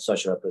some of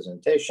such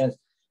representations.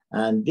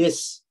 And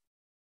these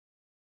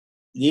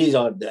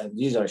are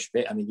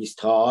these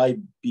Thai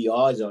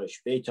BIs are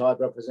Spey type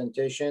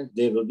representations.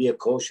 There will be a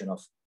quotient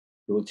of,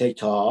 you will take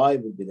Thai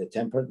would be the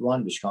tempered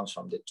one, which comes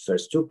from the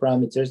first two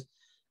parameters,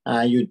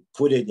 and you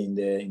put it in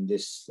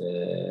this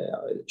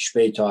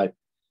Spey type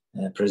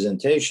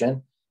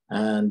presentation,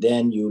 and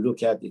then you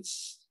look at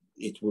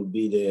it will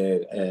be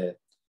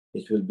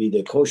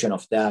the quotient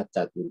of that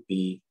will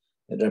be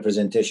a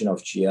representation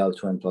of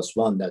GL2n plus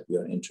 1 that we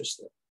are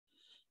interested in.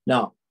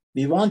 Now,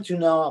 we want to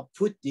now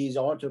put these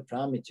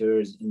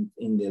autoparameters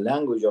in the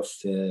language of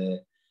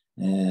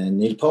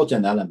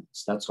nilpotent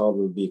elements. That's how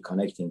we'll be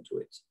connecting to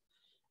it.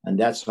 And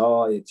that's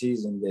how it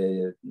is in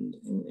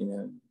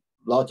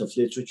a lot of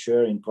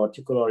literature, in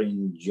particular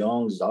in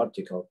Jiang's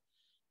article,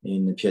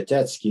 in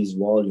Piatetsky's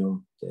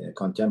volume, the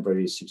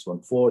Contemporary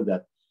 614,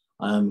 that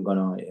I'm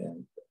gonna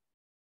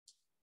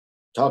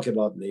talk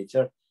about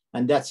later.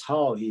 And that's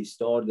how he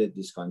started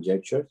this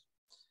conjecture.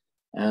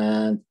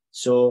 And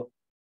so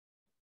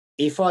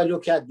if I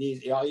look at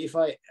these, if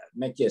I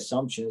make the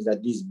assumptions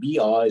that these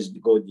BIs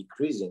go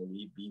decreasing,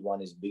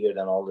 B1 is bigger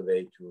than all the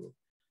way to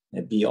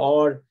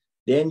BR,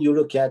 then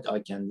I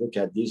can look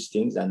at these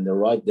things and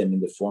write them in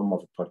the form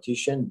of a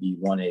partition,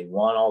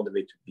 B1A1 all the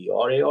way to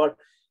BRAR.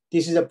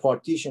 This is a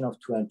partition of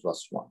 2n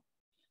plus 1.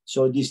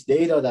 So this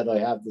data that I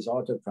have, this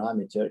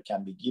autoparameter,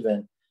 can be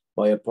given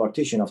by a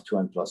partition of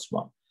 2n plus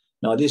 1.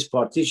 Now, this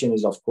partition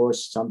is, of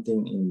course,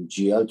 something in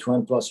GL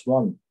 2n plus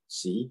 1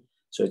 C.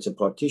 So it's a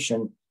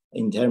partition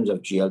in terms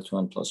of GL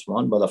 2n plus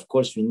 1. But of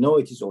course, we know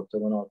it is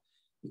orthogonal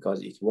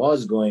because it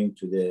was going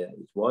to the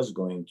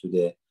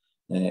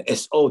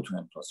SO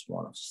 2n plus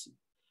 1 of C.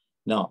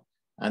 Now,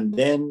 and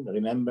then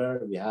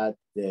remember, we had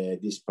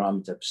this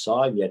parameter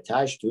psi. We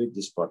attached to it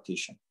this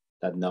partition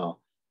that now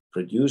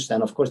produced.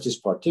 And of course, this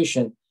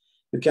partition,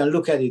 you can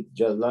look at it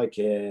just like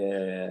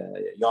a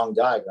Young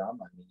diagram.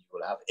 I mean, you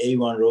will have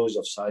A1 rows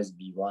of size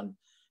B1,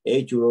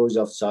 A2 rows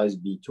of size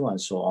B2, and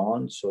so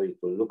on. So it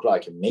will look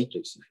like a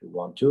matrix if you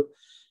want to.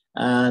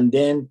 And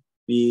then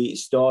we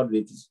start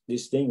with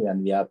this thing,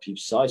 and we have P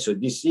psi. So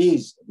this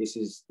is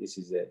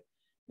a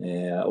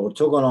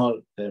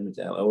orthogonal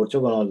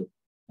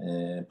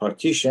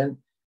partition,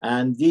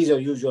 and these are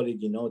usually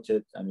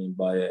denoted, I mean,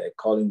 by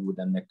Collingwood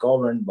and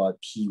McGovern by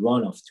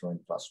P1 of 2n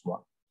plus 1.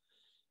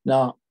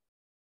 Now,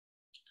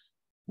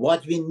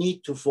 what we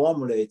need to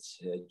formulate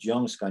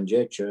Jiang's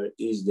conjecture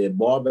is the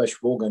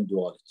Barbash-Vaughan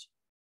duality,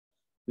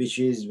 which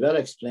is well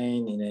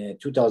explained in a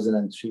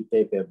 2003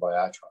 paper by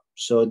Achar.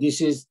 So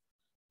this is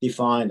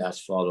defined as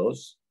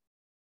follows.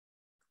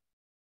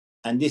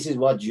 And this is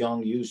what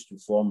Jiang used to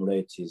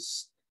formulate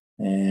his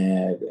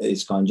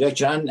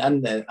conjecture.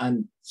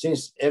 And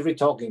since every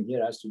talk in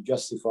here has to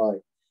justify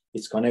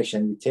its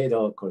connection with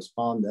Theta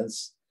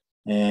correspondence,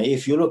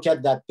 if you look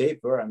at that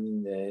paper, I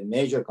mean, the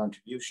major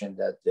contribution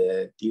that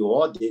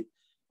DOA did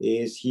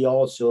is he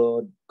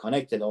also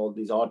connected all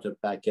these Arthur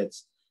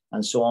packets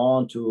and so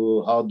on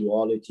to how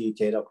duality,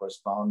 Theta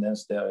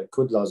correspondence,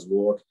 Kudla's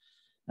work,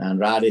 and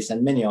Radis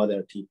and many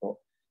other people.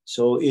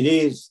 So it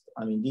is,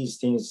 I mean, these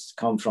things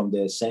come from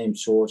the same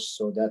source.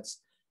 So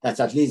that's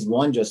at least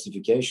one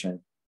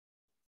justification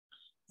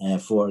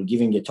for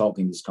giving a talk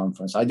in this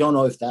conference. I don't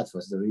know if that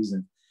was the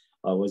reason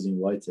I was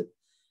invited.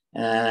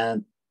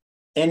 And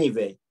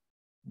anyway,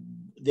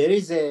 there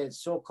is a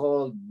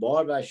so-called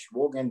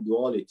Barbash-Vaughan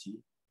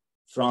duality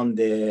from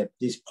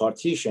these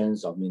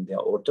partitions, I mean, the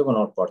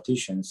orthogonal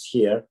partitions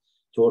here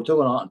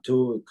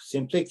to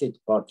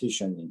symplectic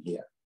partition in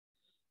here.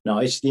 Now,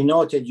 it's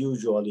denoted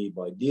usually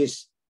by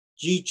this.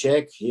 G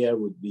check here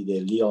would be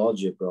the Lie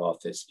algebra of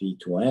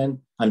SP2N,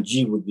 and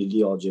G would be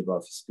Lie algebra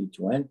of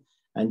SP2N,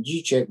 and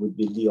G check would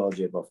be Lie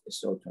algebra of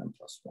SO2N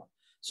plus 1.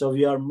 So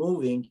we are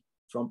moving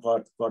from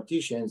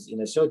partitions in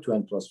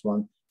SO2N plus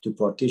 1 to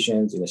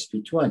partitions in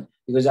SP2N,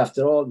 because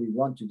after all, we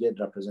want to get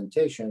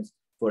representations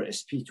for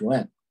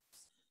SP2N.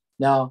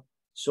 Now,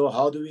 so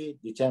how do we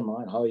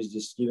determine, how is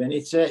this given?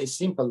 It's a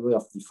simple way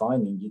of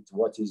defining it.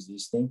 What is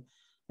this thing?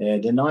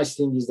 The nice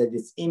thing is that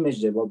it's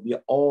image, there will be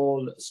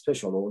all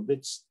special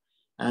orbits.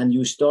 And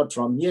you start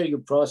from here, you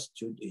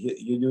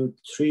do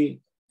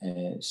three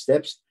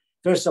steps.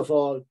 First of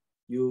all,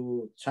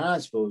 you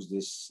transpose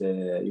this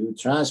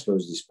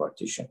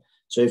partition.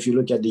 So if you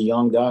look at the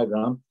Young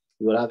diagram,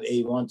 you will have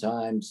A1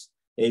 times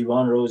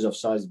A1 rows of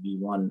size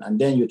B1, and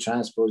then you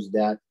transpose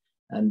that,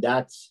 and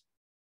that's,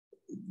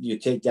 you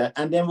take that,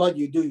 and then what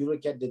you do, you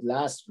look at the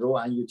last row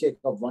and you take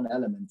off one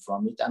element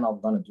from it, and I'm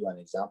going to do an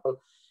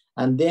example.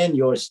 And then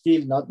you're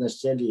still not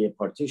necessarily a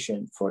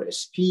partition for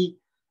SP.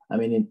 I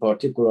mean, in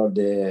particular,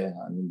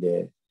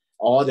 the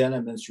odd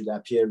elements should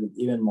appear with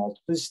even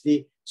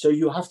multiplicity. So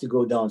you have to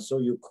go down. So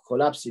you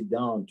collapse it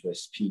down to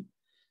SP.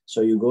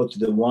 So you go to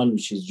the one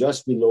which is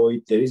just below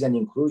it. There is an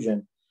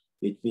inclusion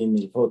between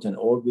nilpotent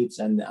orbits,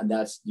 and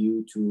that's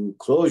due to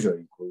closure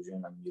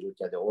inclusion. I mean, you look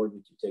at the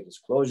orbit, you take its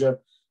closure.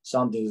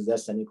 Something is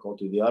less than equal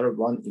to the other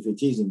one if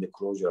it is in the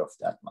closure of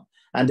that one.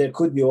 And there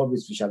could be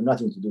orbits which have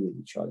nothing to do with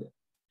each other.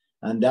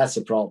 And that's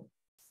a problem.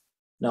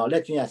 Now,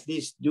 let me at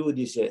least do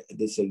this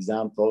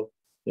example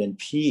when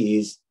P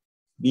is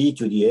B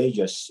to the A,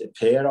 just a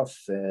pair of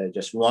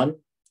just one,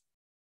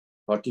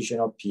 partition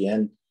of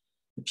Pn,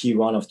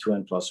 P1 of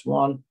 2n plus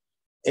 1.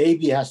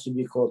 AB has to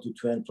be equal to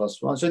 2n plus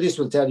 1. So this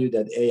will tell you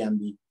that A and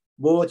B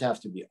both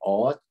have to be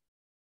odd.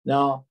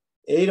 Now,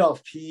 A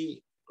of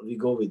P, we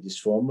go with this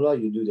formula.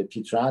 You do the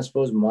P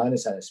transpose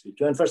minus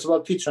NSP2. And first of all,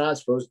 P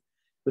transpose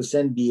will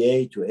send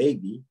BA to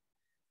AB.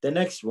 The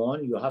next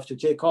one, you have to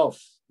take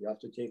off. You have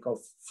to take off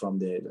from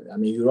the, I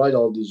mean, you write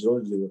all these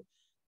rows.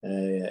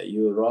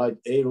 You write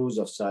A rows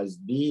of size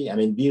B, I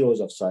mean, B rows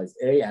of size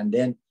A, and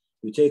then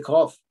you take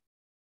off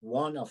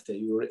one of the,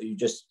 you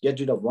just get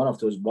rid of one of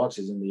those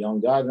boxes in the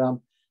Young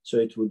diagram. So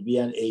it would be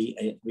an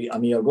I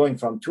mean, you're going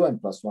from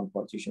 2n plus 1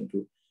 partition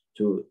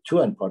to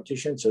 2n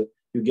partition. So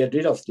you get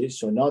rid of this.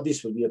 So now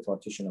this will be a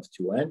partition of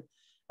 2n,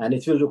 and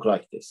it will look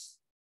like this.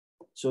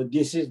 So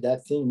this is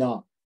that thing.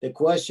 Now, the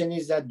question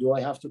is that, do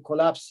I have to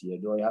collapse here?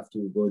 Do I have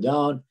to go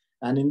down?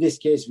 And in this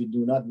case, we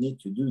do not need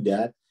to do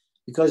that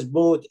because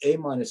both A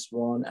minus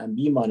 1 and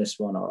B minus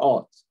 1 are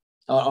odd,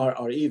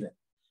 are even.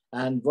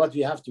 And what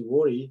we have to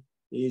worry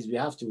is we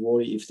have to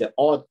worry if the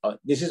odd,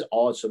 this is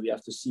odd, so we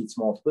have to see its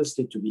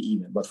multiplicity to be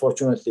even, but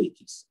fortunately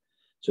it is.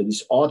 So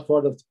this odd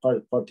part of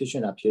the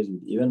partition appears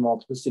with even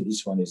multiplicity.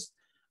 This one is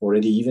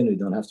already even, we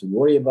don't have to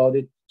worry about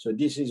it. So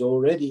this is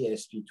already a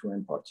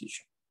SP2N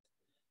partition.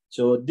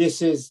 So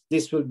this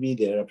will be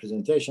the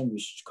representation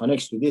which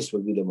connects to this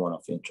will be the one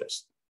of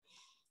interest.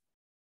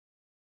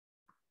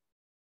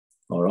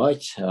 All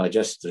right, I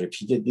just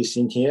repeated this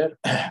in here.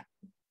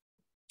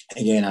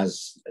 Again,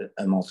 as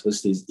a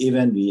multiplicity is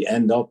even, we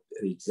end up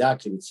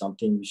exactly with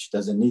something which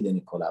doesn't need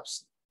any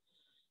collapse.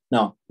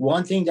 Now,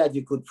 one thing that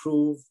we could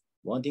prove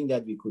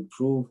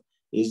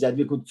is that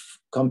we could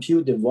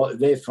compute the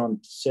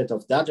wavefront set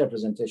of that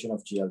representation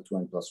of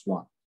GL2n plus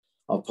 1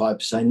 of pi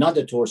psi, not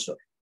the torsor,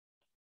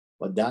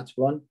 but that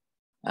one.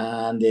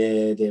 And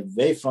the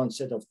wavefront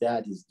set of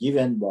that is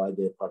given by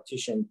the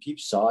partition p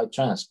psi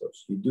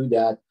transpose. You do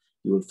that,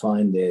 you will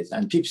find this,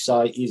 and p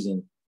psi is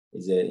in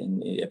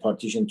a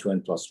partition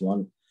 2n plus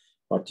 1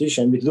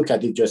 partition. We look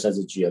at it just as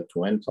a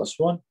GL2n plus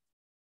 1.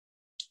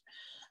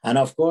 And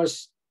of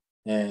course,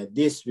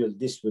 this will,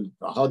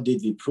 how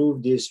did we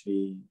prove this?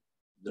 We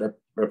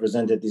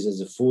represented this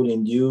as a full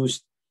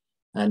induced,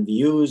 and we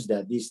used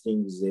that this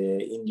thing is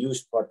an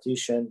induced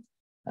partition,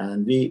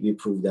 and we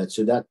proved that.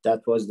 So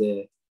that was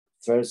the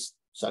first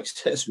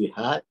success we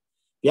had.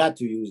 We had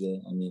to use,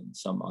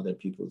 some other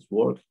people's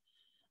work.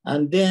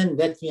 And then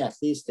let me at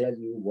least tell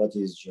you what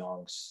is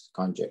Jiang's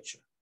conjecture.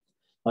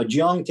 Now,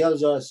 Jiang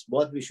tells us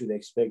what we should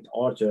expect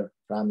Arthur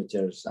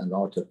parameters and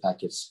Arthur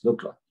packets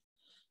look like.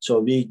 So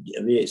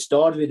we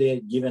start with a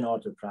given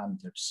Arthur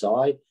parameter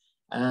psi,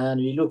 and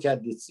we look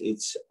at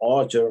its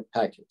Arthur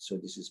packet. So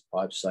this is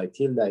pi psi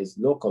tilde is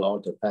local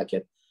Arthur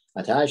packet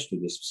attached to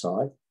this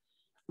psi.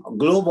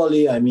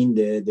 Globally,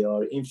 they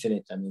are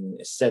infinite.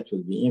 A set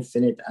will be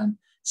infinite, and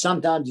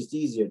sometimes it's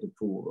easier to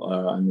prove,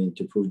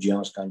 to prove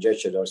Jiang's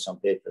conjecture. There are some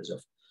papers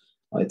of,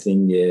 I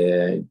think,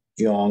 Jiang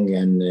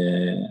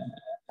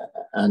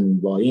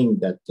and Baiying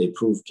that they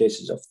prove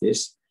cases of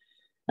this,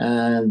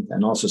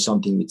 and also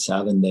something with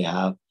 7 they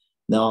have.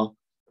 Now,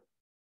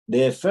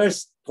 the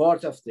first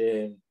part of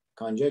the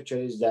conjecture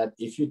is that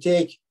if you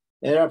take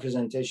a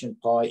representation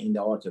pi in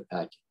the Arthur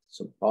packet,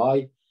 so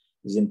pi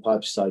is in pi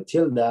psi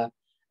tilde,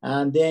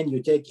 and then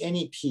you take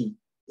any p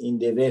in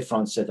the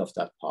wavefront set of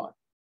that pi.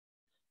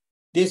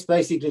 This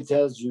basically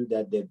tells you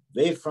that the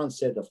wavefront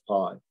set of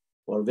pi,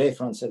 or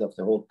wavefront set of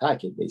the whole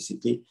packet,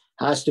 basically,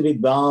 has to be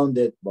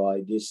bounded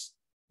by this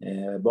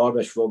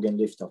Barbash-Vogel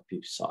lift of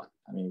p psi.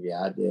 We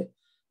had the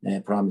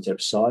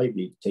parameter psi,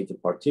 we take the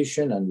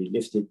partition and we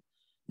lift it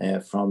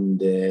from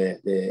the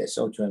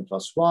SO2n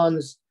plus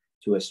 1s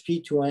to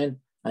SP2n,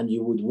 and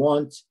you would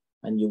want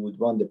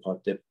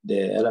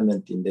the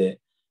element in the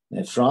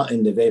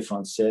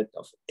wavefront set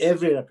of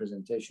every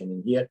representation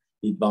in here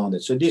be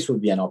bounded. So this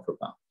would be an upper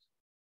bound.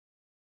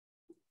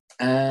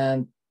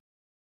 And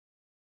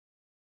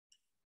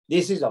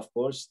this is, of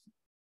course,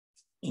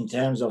 in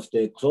terms of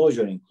the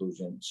closure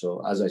inclusion.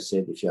 So as I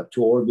said, if you have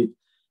two orbits,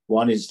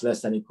 one is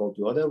less than equal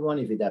to the other one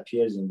if it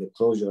appears in the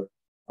closure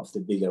of the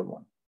bigger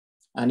one.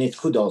 And it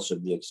could also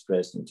be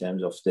expressed in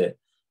terms of the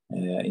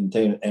in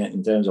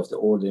terms of the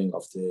ordering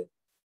of the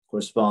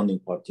corresponding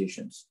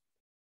partitions.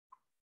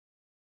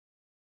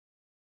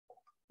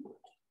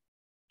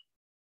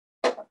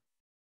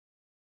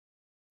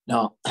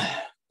 Now,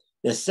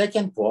 the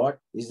second part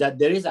is that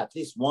there is at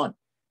least one.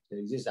 There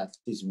exists at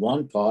least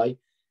one pi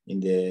in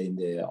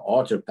the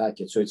author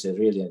packet. So it's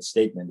really a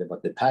statement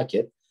about the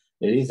packet.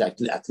 There is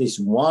at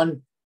least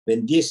one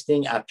when this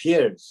thing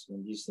appears,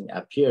 in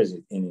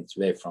its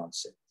wavefront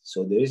set.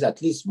 So there is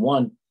at least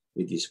one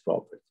with this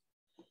property.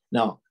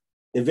 Now,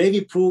 the way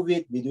we prove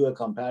it, we do a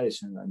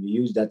comparison and we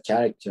use that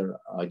character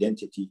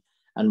identity.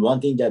 And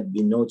one thing that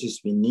we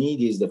notice we need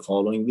is the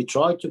following. We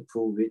try to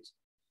prove it.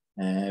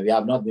 We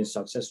have not been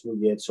successful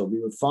yet. So we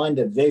will find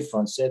the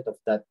wavefront set of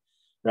that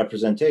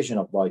representation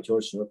of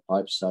bitorsor,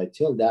 pipe psi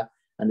tilde.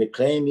 And the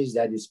claim is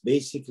that it's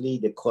basically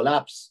the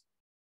collapse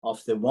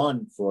of the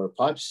one for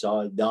pipe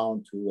psi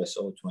down to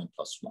SO2n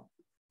plus one.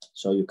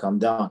 So you come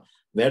down.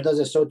 Where does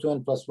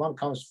SO2n plus one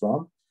comes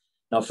from?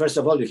 Now, first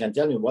of all, you can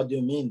tell me what do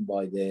you mean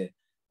by the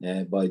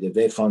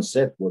wavefront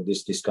set for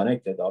this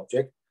disconnected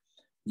object.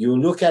 You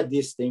look at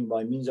this thing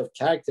by means of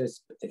character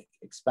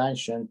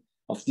expansion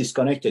of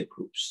disconnected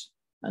groups.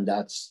 And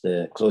that's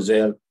the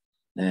Clauzel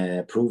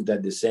proved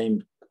that the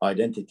same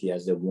identity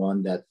as the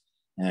one that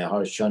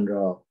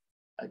Harshchandra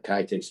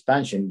character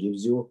expansion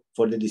gives you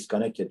for the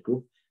disconnected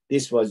group.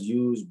 This was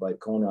used by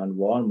Kona and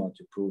Walma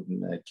to prove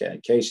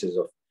cases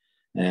of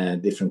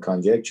different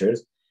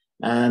conjectures.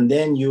 And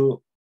then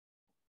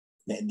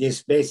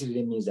this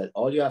basically means that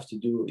all you have to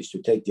do is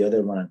to take the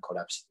other one and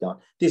collapse it down.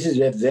 This is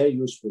a very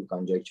useful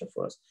conjecture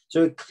for us.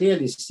 So we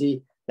clearly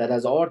see that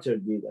as Arthur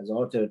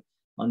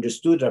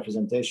understood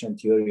representation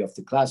theory of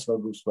the classical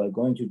groups by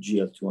going to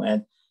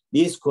GL2N,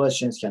 these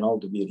questions can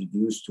also be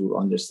reduced to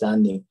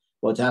understanding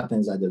what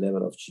happens at the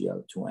level of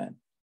GL2N.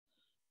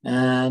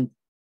 And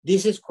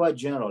this is quite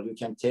general. You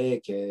can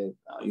take a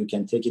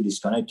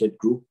disconnected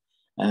group,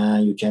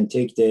 and you can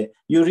take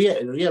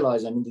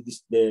realize. I mean,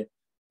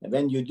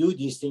 when you do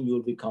this thing,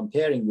 you'll be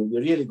comparing. You'll be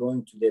really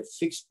going to the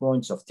fixed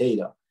points of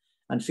theta,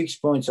 and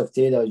fixed points of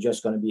theta is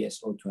just going to be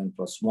SO2n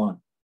plus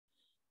one.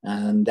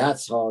 And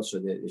that's also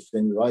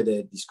when you write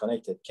a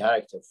disconnected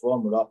character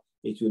formula,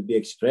 it will be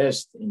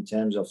expressed in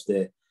terms of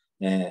the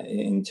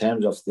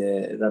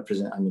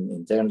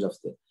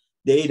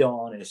data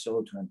on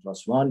SO2n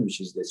plus one, which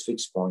is the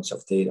fixed points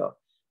of theta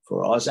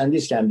for us. And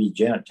this can be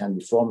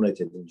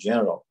formulated in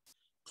general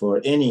for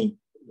any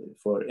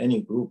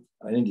group,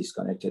 any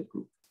disconnected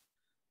group.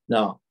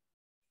 Now,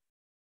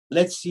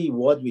 let's see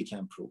what we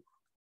can prove.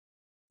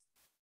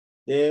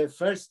 The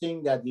first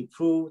thing that we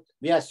proved,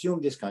 we assume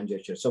this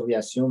conjecture. So we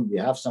assume we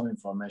have some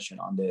information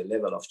on the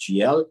level of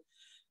GL.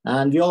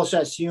 And we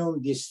also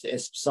assume this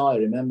psi,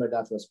 remember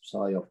that was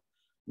psi of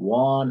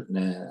 1,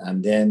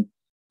 and then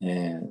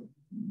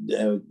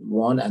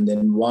 1, and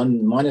then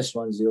 1 minus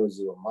 1, 0,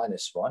 0,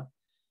 minus 1.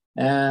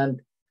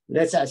 And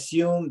let's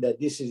assume that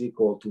this is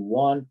equal to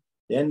 1.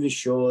 Then we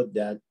showed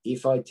that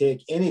if I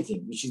take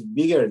anything which is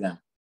bigger than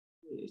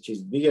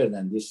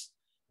this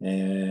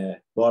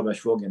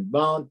Barbach-Vogel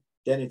bound,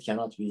 then it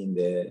cannot be in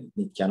the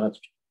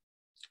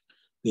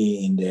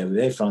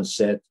wavefront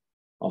set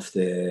of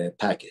the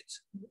packet.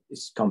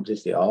 It's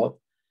completely out.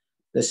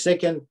 The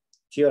second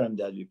theorem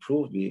that we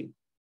proved, we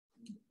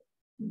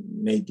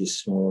made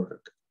this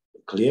more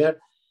clear.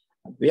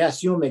 We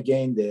assume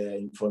again the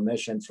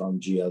information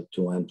from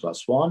GL2n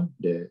plus 1,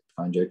 the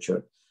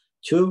conjecture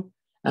 2,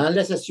 and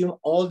let's assume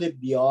all the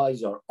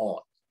BIs are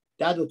odd.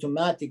 That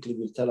automatically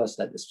will tell us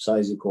that the psi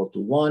is equal to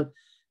 1,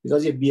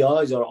 because if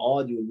BIs are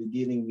odd, you'll be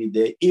dealing with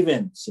the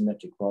even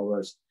symmetric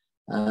powers,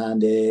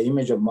 and the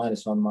image of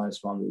 -1,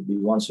 -1 will be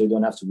 1, so you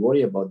don't have to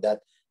worry about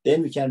that.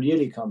 Then we can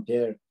really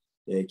compare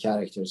the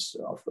characters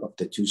of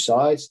the two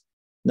sides.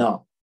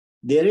 Now,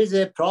 there is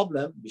a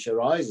problem which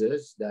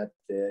arises that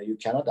you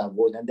cannot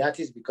avoid, and that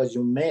is because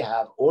you may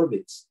have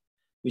orbits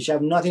which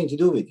have nothing to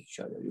do with each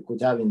other. You could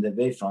have in the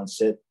wavefront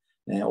set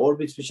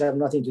orbits which have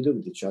nothing to do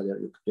with each other.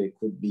 They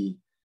could be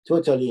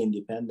totally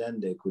independent.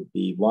 They could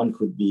be, one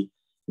could be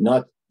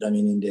not, I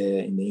mean, in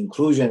the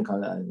inclusion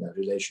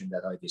relation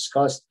that I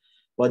discussed,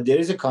 but there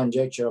is a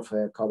conjecture of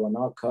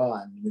Kabanaka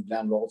and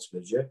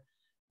Miglan-Waltzberger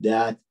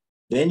that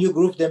when you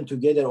group them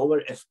together over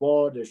F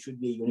bar, there should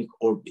be a unique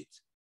orbit.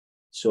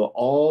 So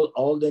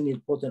all the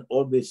nilpotent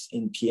orbits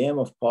in PM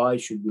of pi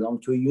should belong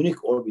to a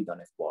unique orbit on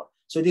F bar.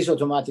 So this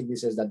automatically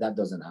says that that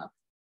doesn't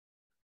happen.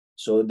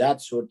 So that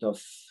sort of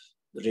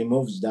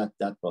removes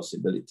that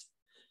possibility.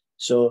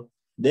 So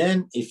then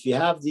if you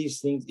have these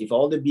things, if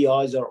all the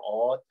BIs are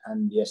odd and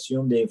we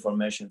assume the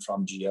information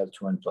from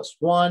GL2n plus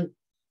 1,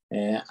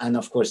 and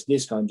of course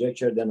this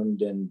conjecture, then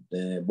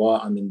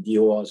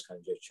DOR's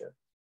conjecture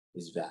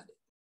is valid.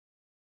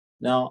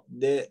 Now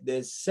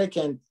the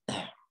second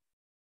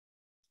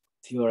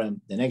theorem,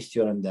 the next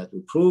theorem that we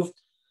proved.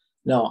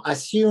 Now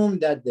assume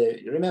that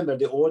remember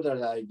the order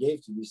that I gave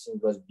to this thing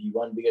was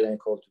B1 bigger than or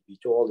equal to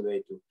B2 all the way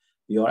to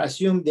BR.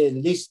 Assume the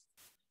list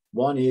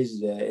one is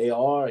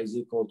AR is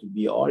equal to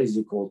BR is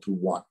equal to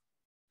 1.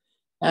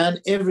 And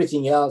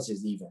everything else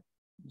is even.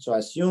 So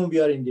assume we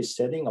are in this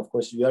setting. Of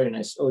course, we are in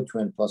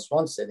SO2n plus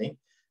 1 setting.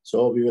 So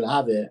we will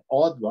have an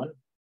odd one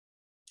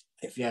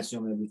if we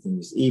assume everything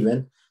is even.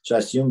 So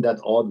assume that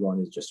odd one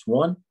is just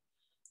 1.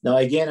 Now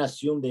again,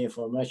 assume the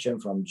information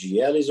from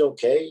GL is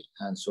okay.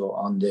 And so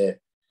on the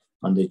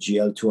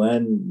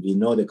GL2N, we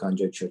know the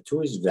conjecture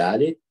 2 is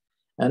valid.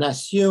 And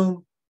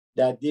assume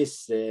that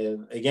this,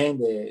 again,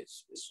 the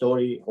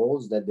story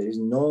holds that there is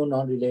no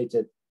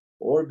non-related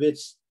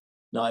orbits.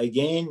 Now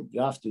again,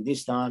 you have to,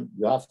 this time,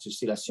 you have to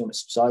still assume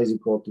psi is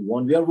equal to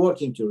 1. We are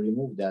working to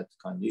remove that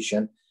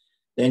condition.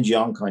 Then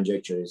Jiang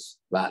conjecture is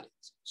valid.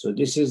 So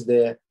this is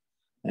the,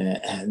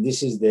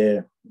 this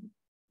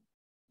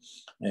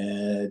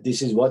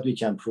is what we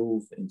can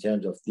prove in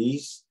terms of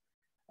these.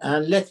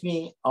 And let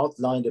me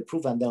outline the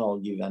proof, and then I'll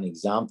give an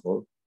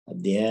example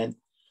at the end.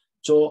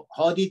 So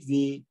how did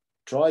we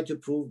try to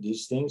prove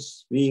these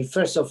things? We,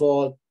 first of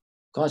all,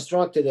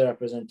 constructed a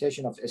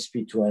representation of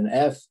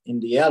sp2nf in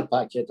the L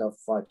packet of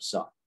 5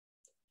 psi.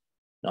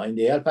 Now, in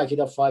the L packet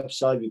of 5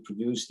 psi, we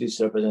produced this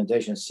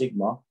representation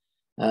sigma,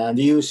 and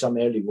we used some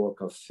early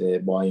work of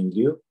Baiying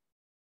Liu.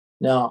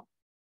 Now,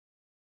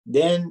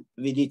 then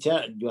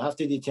you have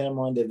to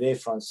determine the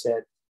wavefront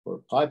set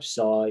for pi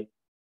psi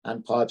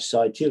and pi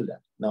psi tilde.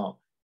 Now,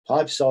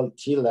 pi psi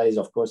tilde is,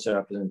 of course, a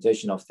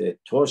representation of the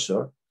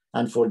torsor,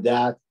 and for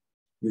that,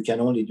 you can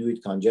only do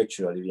it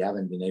conjecturally. We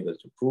haven't been able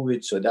to prove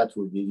it, so that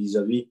would be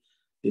vis-a-vis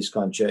this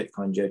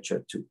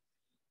conjecture 2.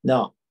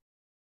 Now,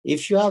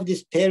 if you have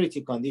this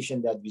parity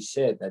condition that we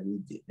said that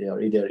they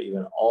are either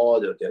even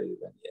odd or they're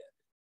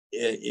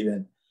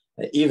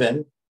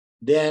even,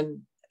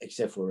 then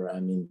except for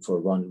for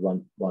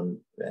one B1,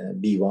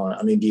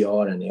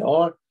 BR and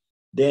AR,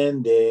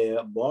 then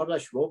the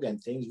Barbash-Wogan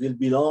things will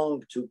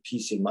belong to P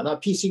sigma. Now,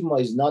 P sigma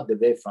is not the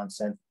wavefront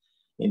set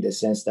in the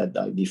sense that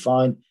I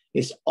defined.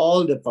 It's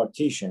all the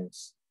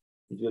partitions.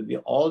 It will be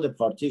all the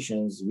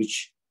partitions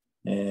which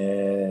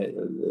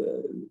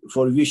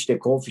for which the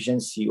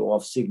coefficient CO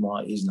of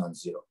sigma is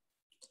non-zero.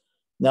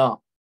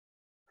 Now,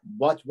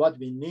 what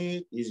we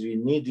need is we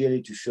need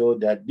really to show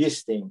that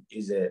this thing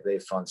is a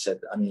wavefront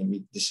set.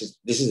 This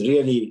is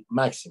really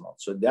maximal.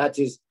 So that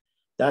is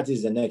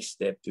the next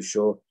step to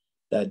show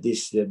that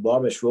this the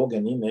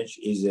Barbash-Wogan image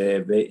is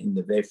in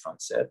the wavefront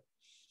set,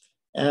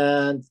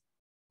 and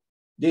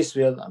this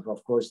will,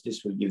 of course,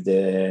 this will give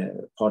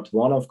the part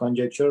 1 of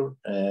conjecture,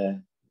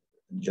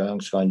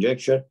 Jiang's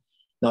conjecture.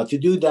 Now, to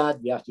do that,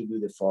 we have to do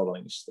the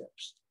following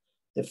steps.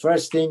 The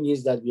first thing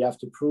is that we have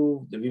to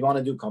prove that we want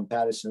to do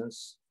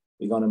comparisons.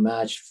 We're going to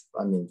match,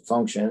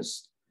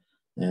 functions,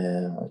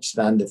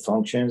 expand the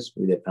functions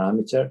with a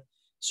parameter.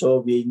 So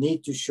we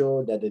need to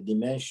show that the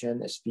dimension,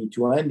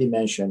 sp2n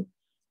dimension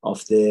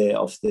of the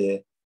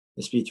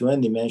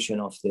sp2n dimension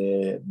of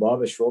the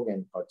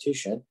Barbash-Wogan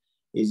partition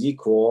is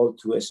equal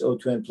to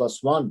SO2n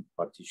plus 1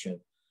 partition,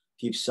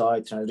 P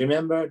psi trans.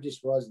 Remember,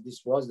 this was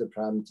the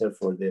parameter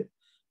for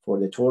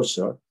the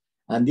torsor,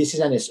 and this is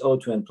an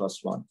SO2n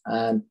plus 1.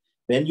 And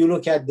when you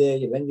look at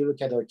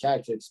our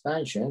character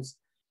expansions,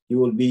 you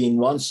will be in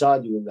one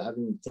side, you will be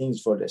having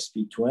things for the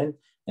sp2n,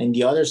 and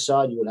the other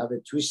side you will have a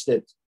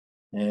twisted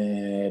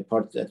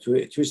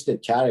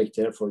twisted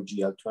character for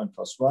GL2n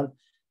plus 1.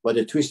 But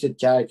the twisted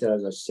character,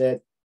 as I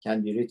said,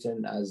 can be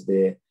written as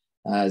it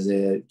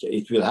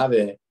will have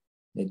a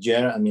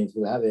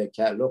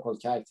local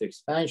character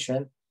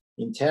expansion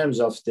in terms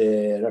of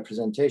the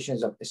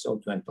representations of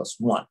SO2n plus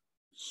 1.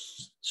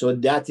 So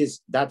that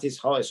is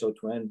how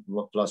SO2n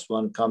plus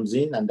 1 comes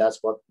in, and that's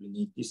what we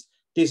need.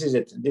 This is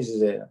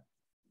a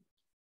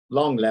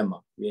long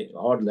lemma,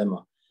 hard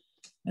lemma,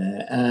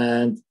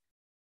 and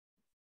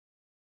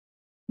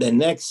the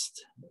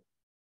next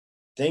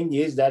thing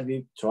is that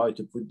we try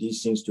to put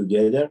these things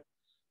together.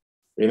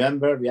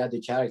 Remember, we had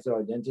the character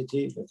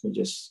identity. Let me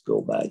just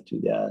go back to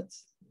that.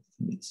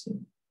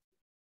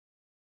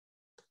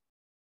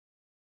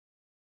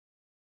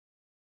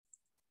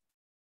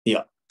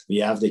 Yeah, we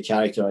have the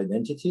character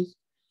identities.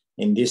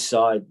 In this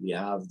side, we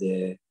have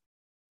the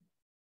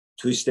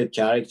twisted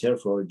character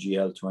for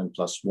GL2n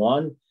plus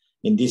 1.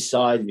 In this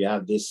side, we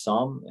have this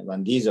sum,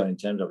 and these are in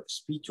terms of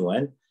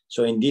sp2n.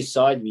 So in this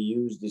side, we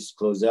use this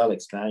Clausel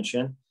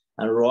expansion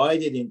and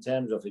write it in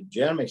terms of a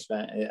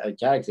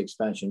character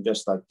expansion,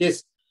 just like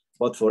this,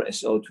 but for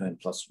SO2n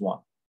plus 1.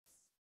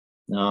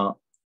 Now,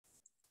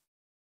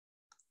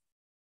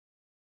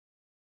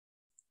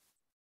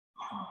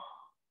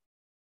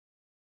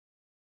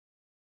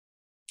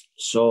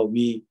 so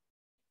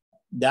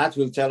that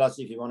will tell us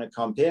if you want to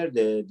compare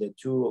the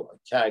two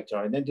character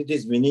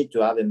identities, we need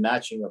to have a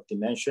matching of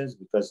dimensions,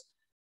 because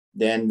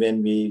then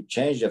when we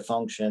change the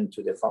function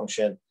to the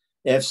function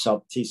f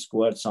sub t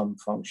squared, some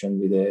function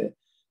with a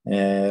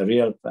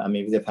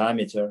with a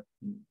parameter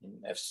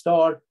in f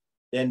star,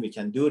 then we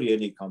can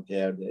really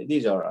compare.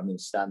 These are,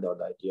 standard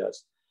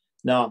ideas.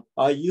 Now,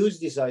 I use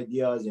these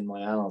ideas in my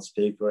Annals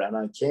paper, and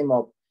I came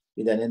up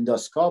with an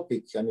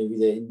endoscopic,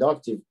 with an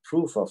inductive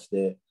proof of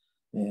the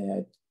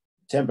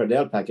tempered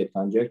L packet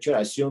conjecture,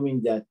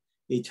 assuming that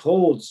it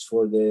holds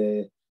for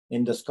the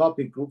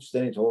endoscopic groups,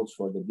 then it holds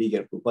for the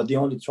bigger group. But the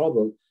only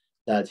trouble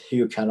that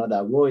you cannot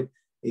avoid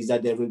is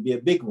that there will be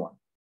a big one.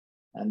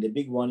 And the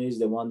big one is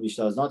the one which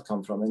does not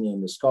come from any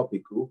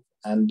endoscopic group.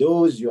 And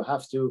those you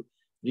have to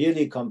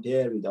really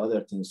compare with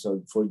other things.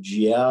 So for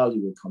GL,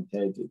 you will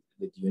compare it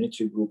with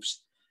unitary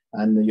groups,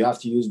 and you have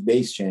to use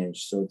base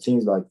change. So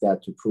things like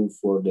that to prove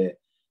for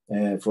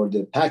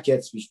the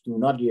packets which do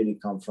not really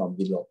come from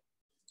below.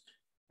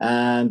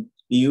 And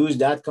we use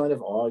that kind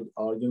of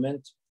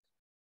argument.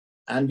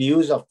 And we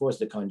use, of course,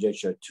 the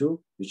conjecture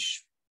too,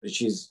 which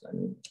is, I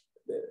mean,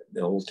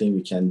 the whole thing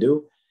we can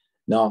do.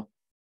 Now,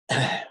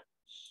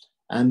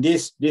 and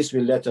this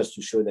will let us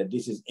to show that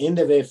this is in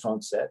the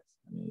wavefront set.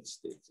 I mean,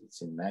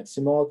 it's in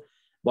maximal,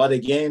 but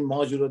again,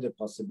 modulo the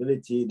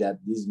possibility that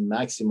these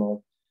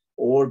maximal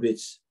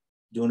orbits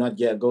do not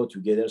go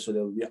together, so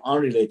there will be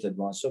unrelated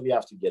ones. So we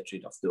have to get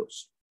rid of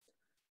those.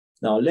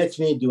 Now, let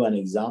me do an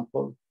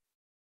example.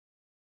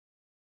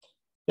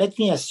 Let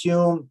me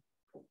assume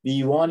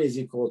V1 is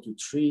equal to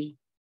 3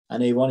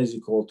 and A1 is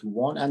equal to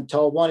 1, and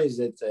tau1 is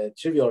a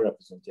trivial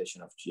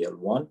representation of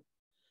GL1.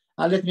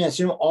 And let me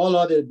assume all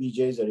other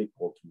BJs are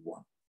equal to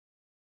 1.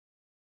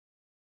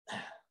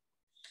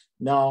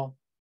 Now,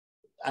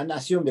 and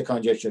assume the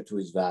conjecture 2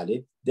 is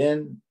valid,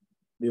 then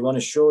we want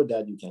to show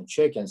that you can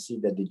check and see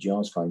that the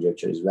Jiang's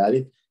conjecture is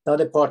valid. Now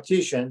the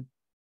partition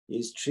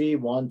is 3,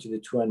 1 to the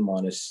 2n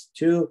minus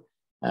 2.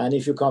 And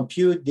if you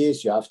compute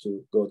this, you have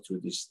to go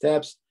through these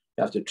steps.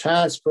 You have to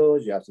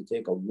transpose, you have to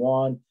take a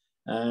 1,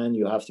 and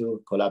you have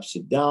to collapse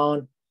it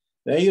down.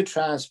 When you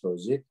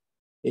transpose it,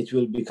 it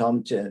will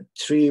become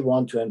 3,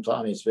 1 to n plus.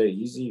 I mean, it's very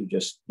easy. You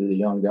just do the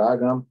Young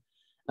diagram.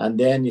 And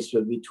then this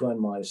will be 2n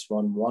minus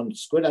 1, 1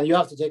 squared. And you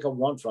have to take a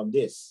 1 from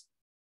this.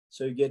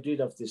 So you get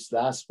rid of this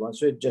last one.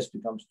 So it just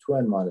becomes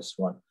 2n minus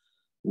 1,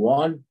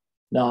 1.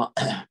 Now,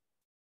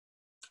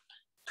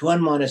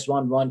 2n minus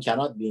 1, 1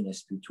 cannot be in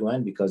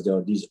SP2n because there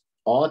are these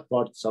odd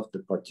parts of the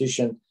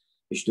partition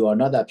which are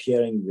not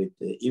appearing with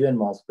the even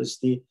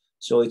multiplicity.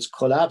 So its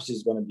collapse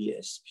is going to be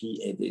SP.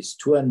 It is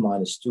 2n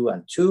minus 2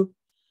 and 2.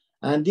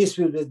 And this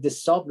will be the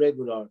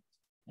subregular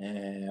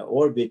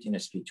orbit in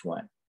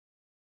SP2n.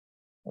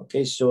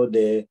 Okay, so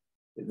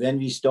when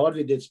we start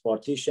with this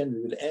partition,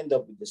 we will end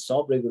up with the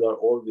subregular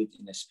orbit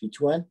in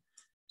SP2n.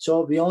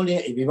 So we want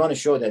to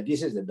show that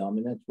this is the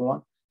dominant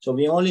one. So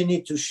we only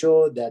need to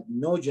show that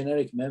no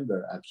generic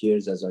member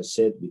appears, as I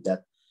said, with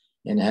that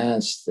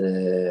enhanced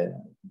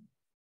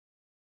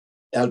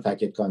L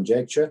packet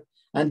conjecture.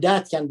 And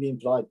that can be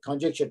implied.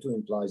 Conjecture 2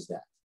 implies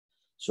that.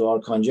 So our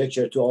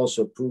conjecture 2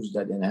 also proves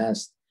that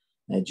enhanced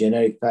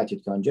generic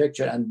packet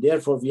conjecture. And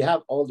therefore, we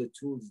have all the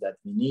tools that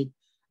we need.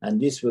 And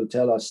this will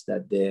tell us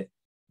that the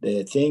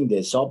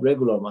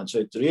subregular one, so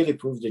it really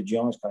proves the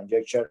Jiang's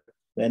conjecture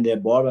when the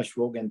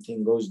Barbach-Vogel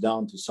thing goes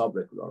down to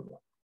subregular one.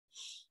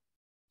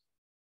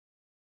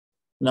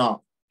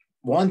 Now,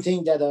 one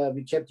thing that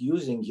we kept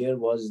using here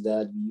was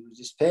that we use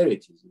this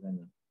parities,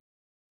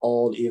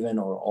 all even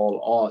or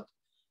all odd.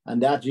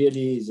 And that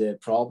really is a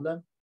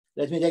problem.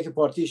 Let me take a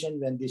partition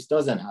when this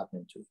doesn't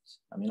happen to it.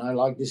 I mean, I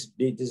like this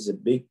is a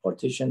big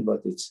partition,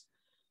 but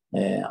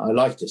I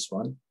like this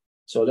one.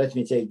 So let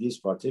me take this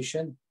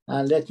partition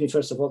and let me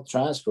first of all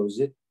transpose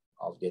it.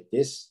 I'll get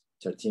this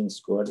 13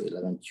 squared,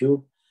 11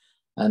 cubed,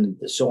 and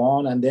so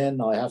on. And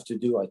then I have to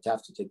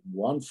take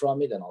 1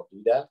 from it, and I'll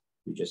do that.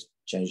 You just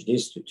change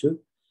this to 2.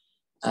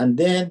 And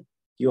then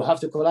you have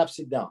to collapse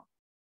it down.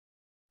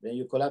 When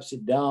you collapse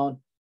it down,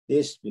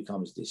 this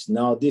becomes this.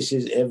 Now this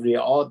is every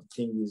odd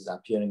thing is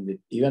appearing with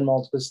even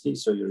multiplicity.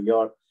 So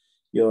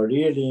you're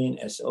really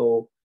in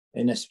SO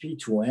in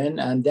SP2N,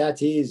 and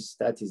that is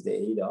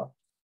the eta.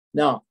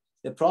 Now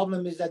the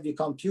problem is that we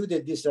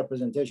computed this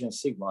representation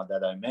sigma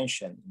that I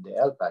mentioned in the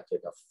L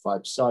packet of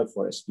 5 psi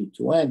for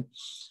SP2N,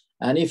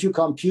 and if you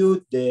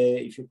compute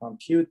the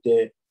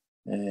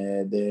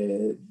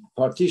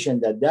partition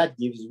that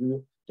gives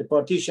you, the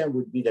partition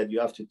would be that you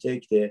have to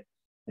take the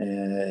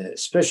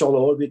special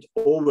orbit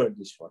over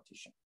this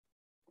partition.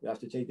 You have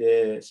to take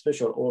the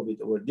special orbit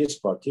over this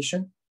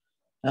partition,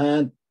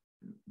 and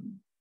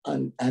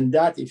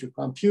that if you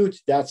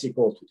compute, that's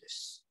equal to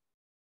this.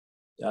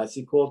 That's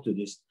equal to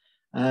this,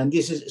 and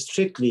this is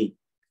strictly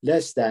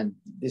less than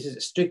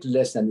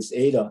this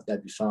eta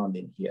that we found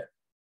in here,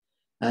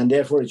 and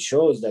therefore it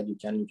shows that you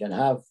can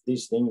have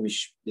this thing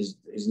which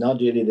is not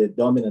really the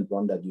dominant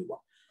one that you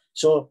want.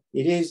 So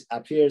it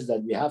appears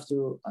that we have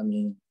to,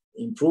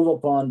 improve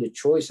upon the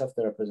choice of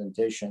the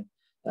representation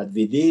that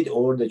we did,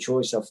 or the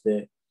choice of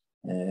the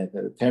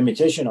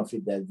permutation of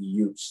it that we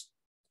used.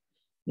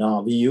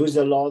 Now we used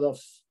a lot of,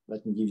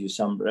 let me give you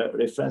some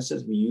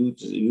references. We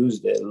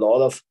used a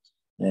lot of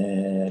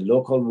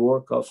local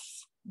work of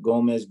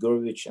Gomez,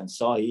 Gurevich, and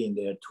Sahi in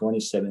their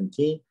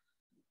 2017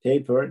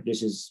 paper.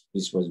 This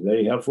was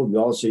very helpful. We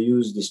also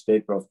used this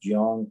paper of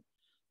Jiang,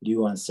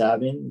 Liu, and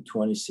Sabin in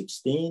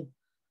 2016.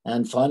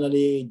 And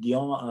finally,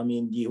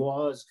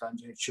 Dihua's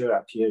conjecture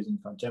appears in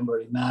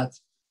Contemporary Math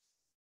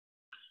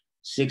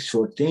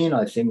 614.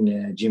 I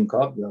think Jim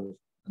Cobb, an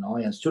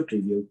I and Sturt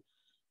review,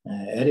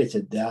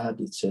 edited that.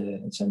 It's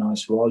a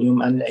nice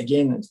volume. And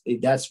again,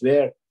 that's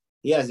where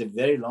he has a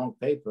very long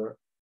paper,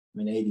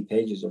 80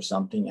 pages or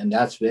something. And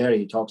that's where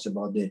he talks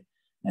about the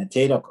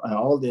theta,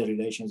 all the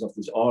relations of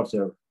these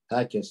Arthur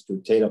packets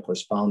to theta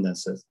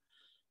correspondences.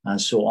 and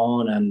so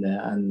on,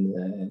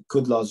 and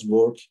Kudlow's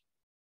work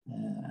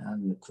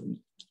and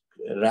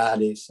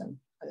Rallis, and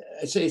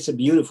it's a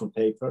beautiful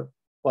paper,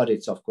 but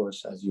it's, of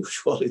course, as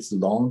usual, it's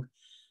long.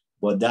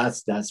 But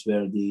that's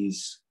where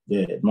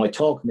my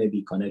talk may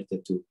be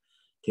connected to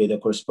Theta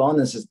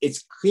correspondences. It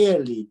is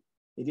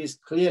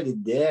clearly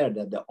there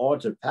that the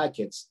Arthur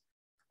packets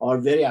are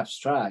very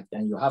abstract,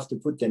 and you have to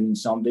put them in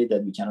some way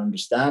that we can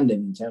understand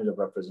them in terms of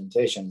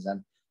representations.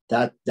 And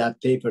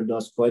that paper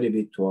does quite a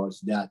bit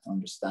towards that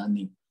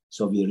understanding.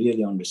 So we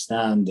really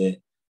understand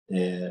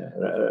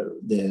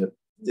the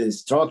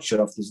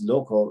structure of this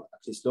local,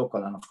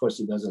 and of course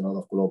it does a lot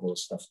of global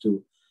stuff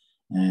too.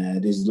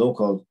 These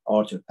local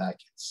Arthur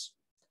packets.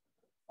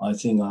 I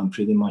think I'm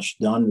pretty much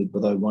done with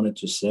what I wanted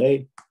to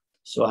say.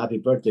 So happy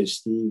birthday,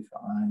 Steve.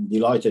 I'm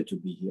delighted to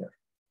be here.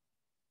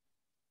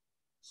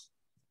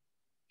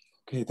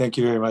 Okay, thank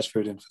you very much,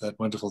 Freydoon, for that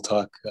wonderful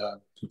talk.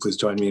 Please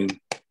join me in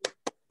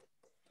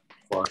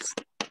applause.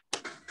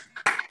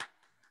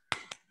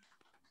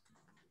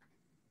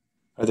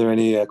 Are there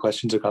any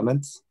questions or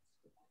comments?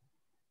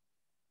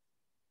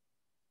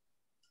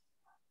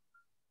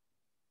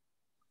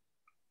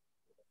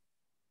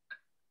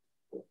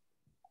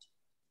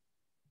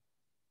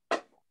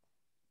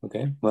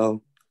 Okay,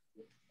 well,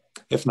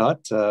 if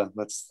not,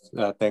 let's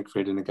thank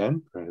Freydoon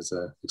again for his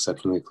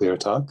exceptionally clear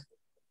talk.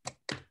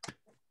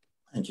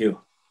 Thank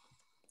you.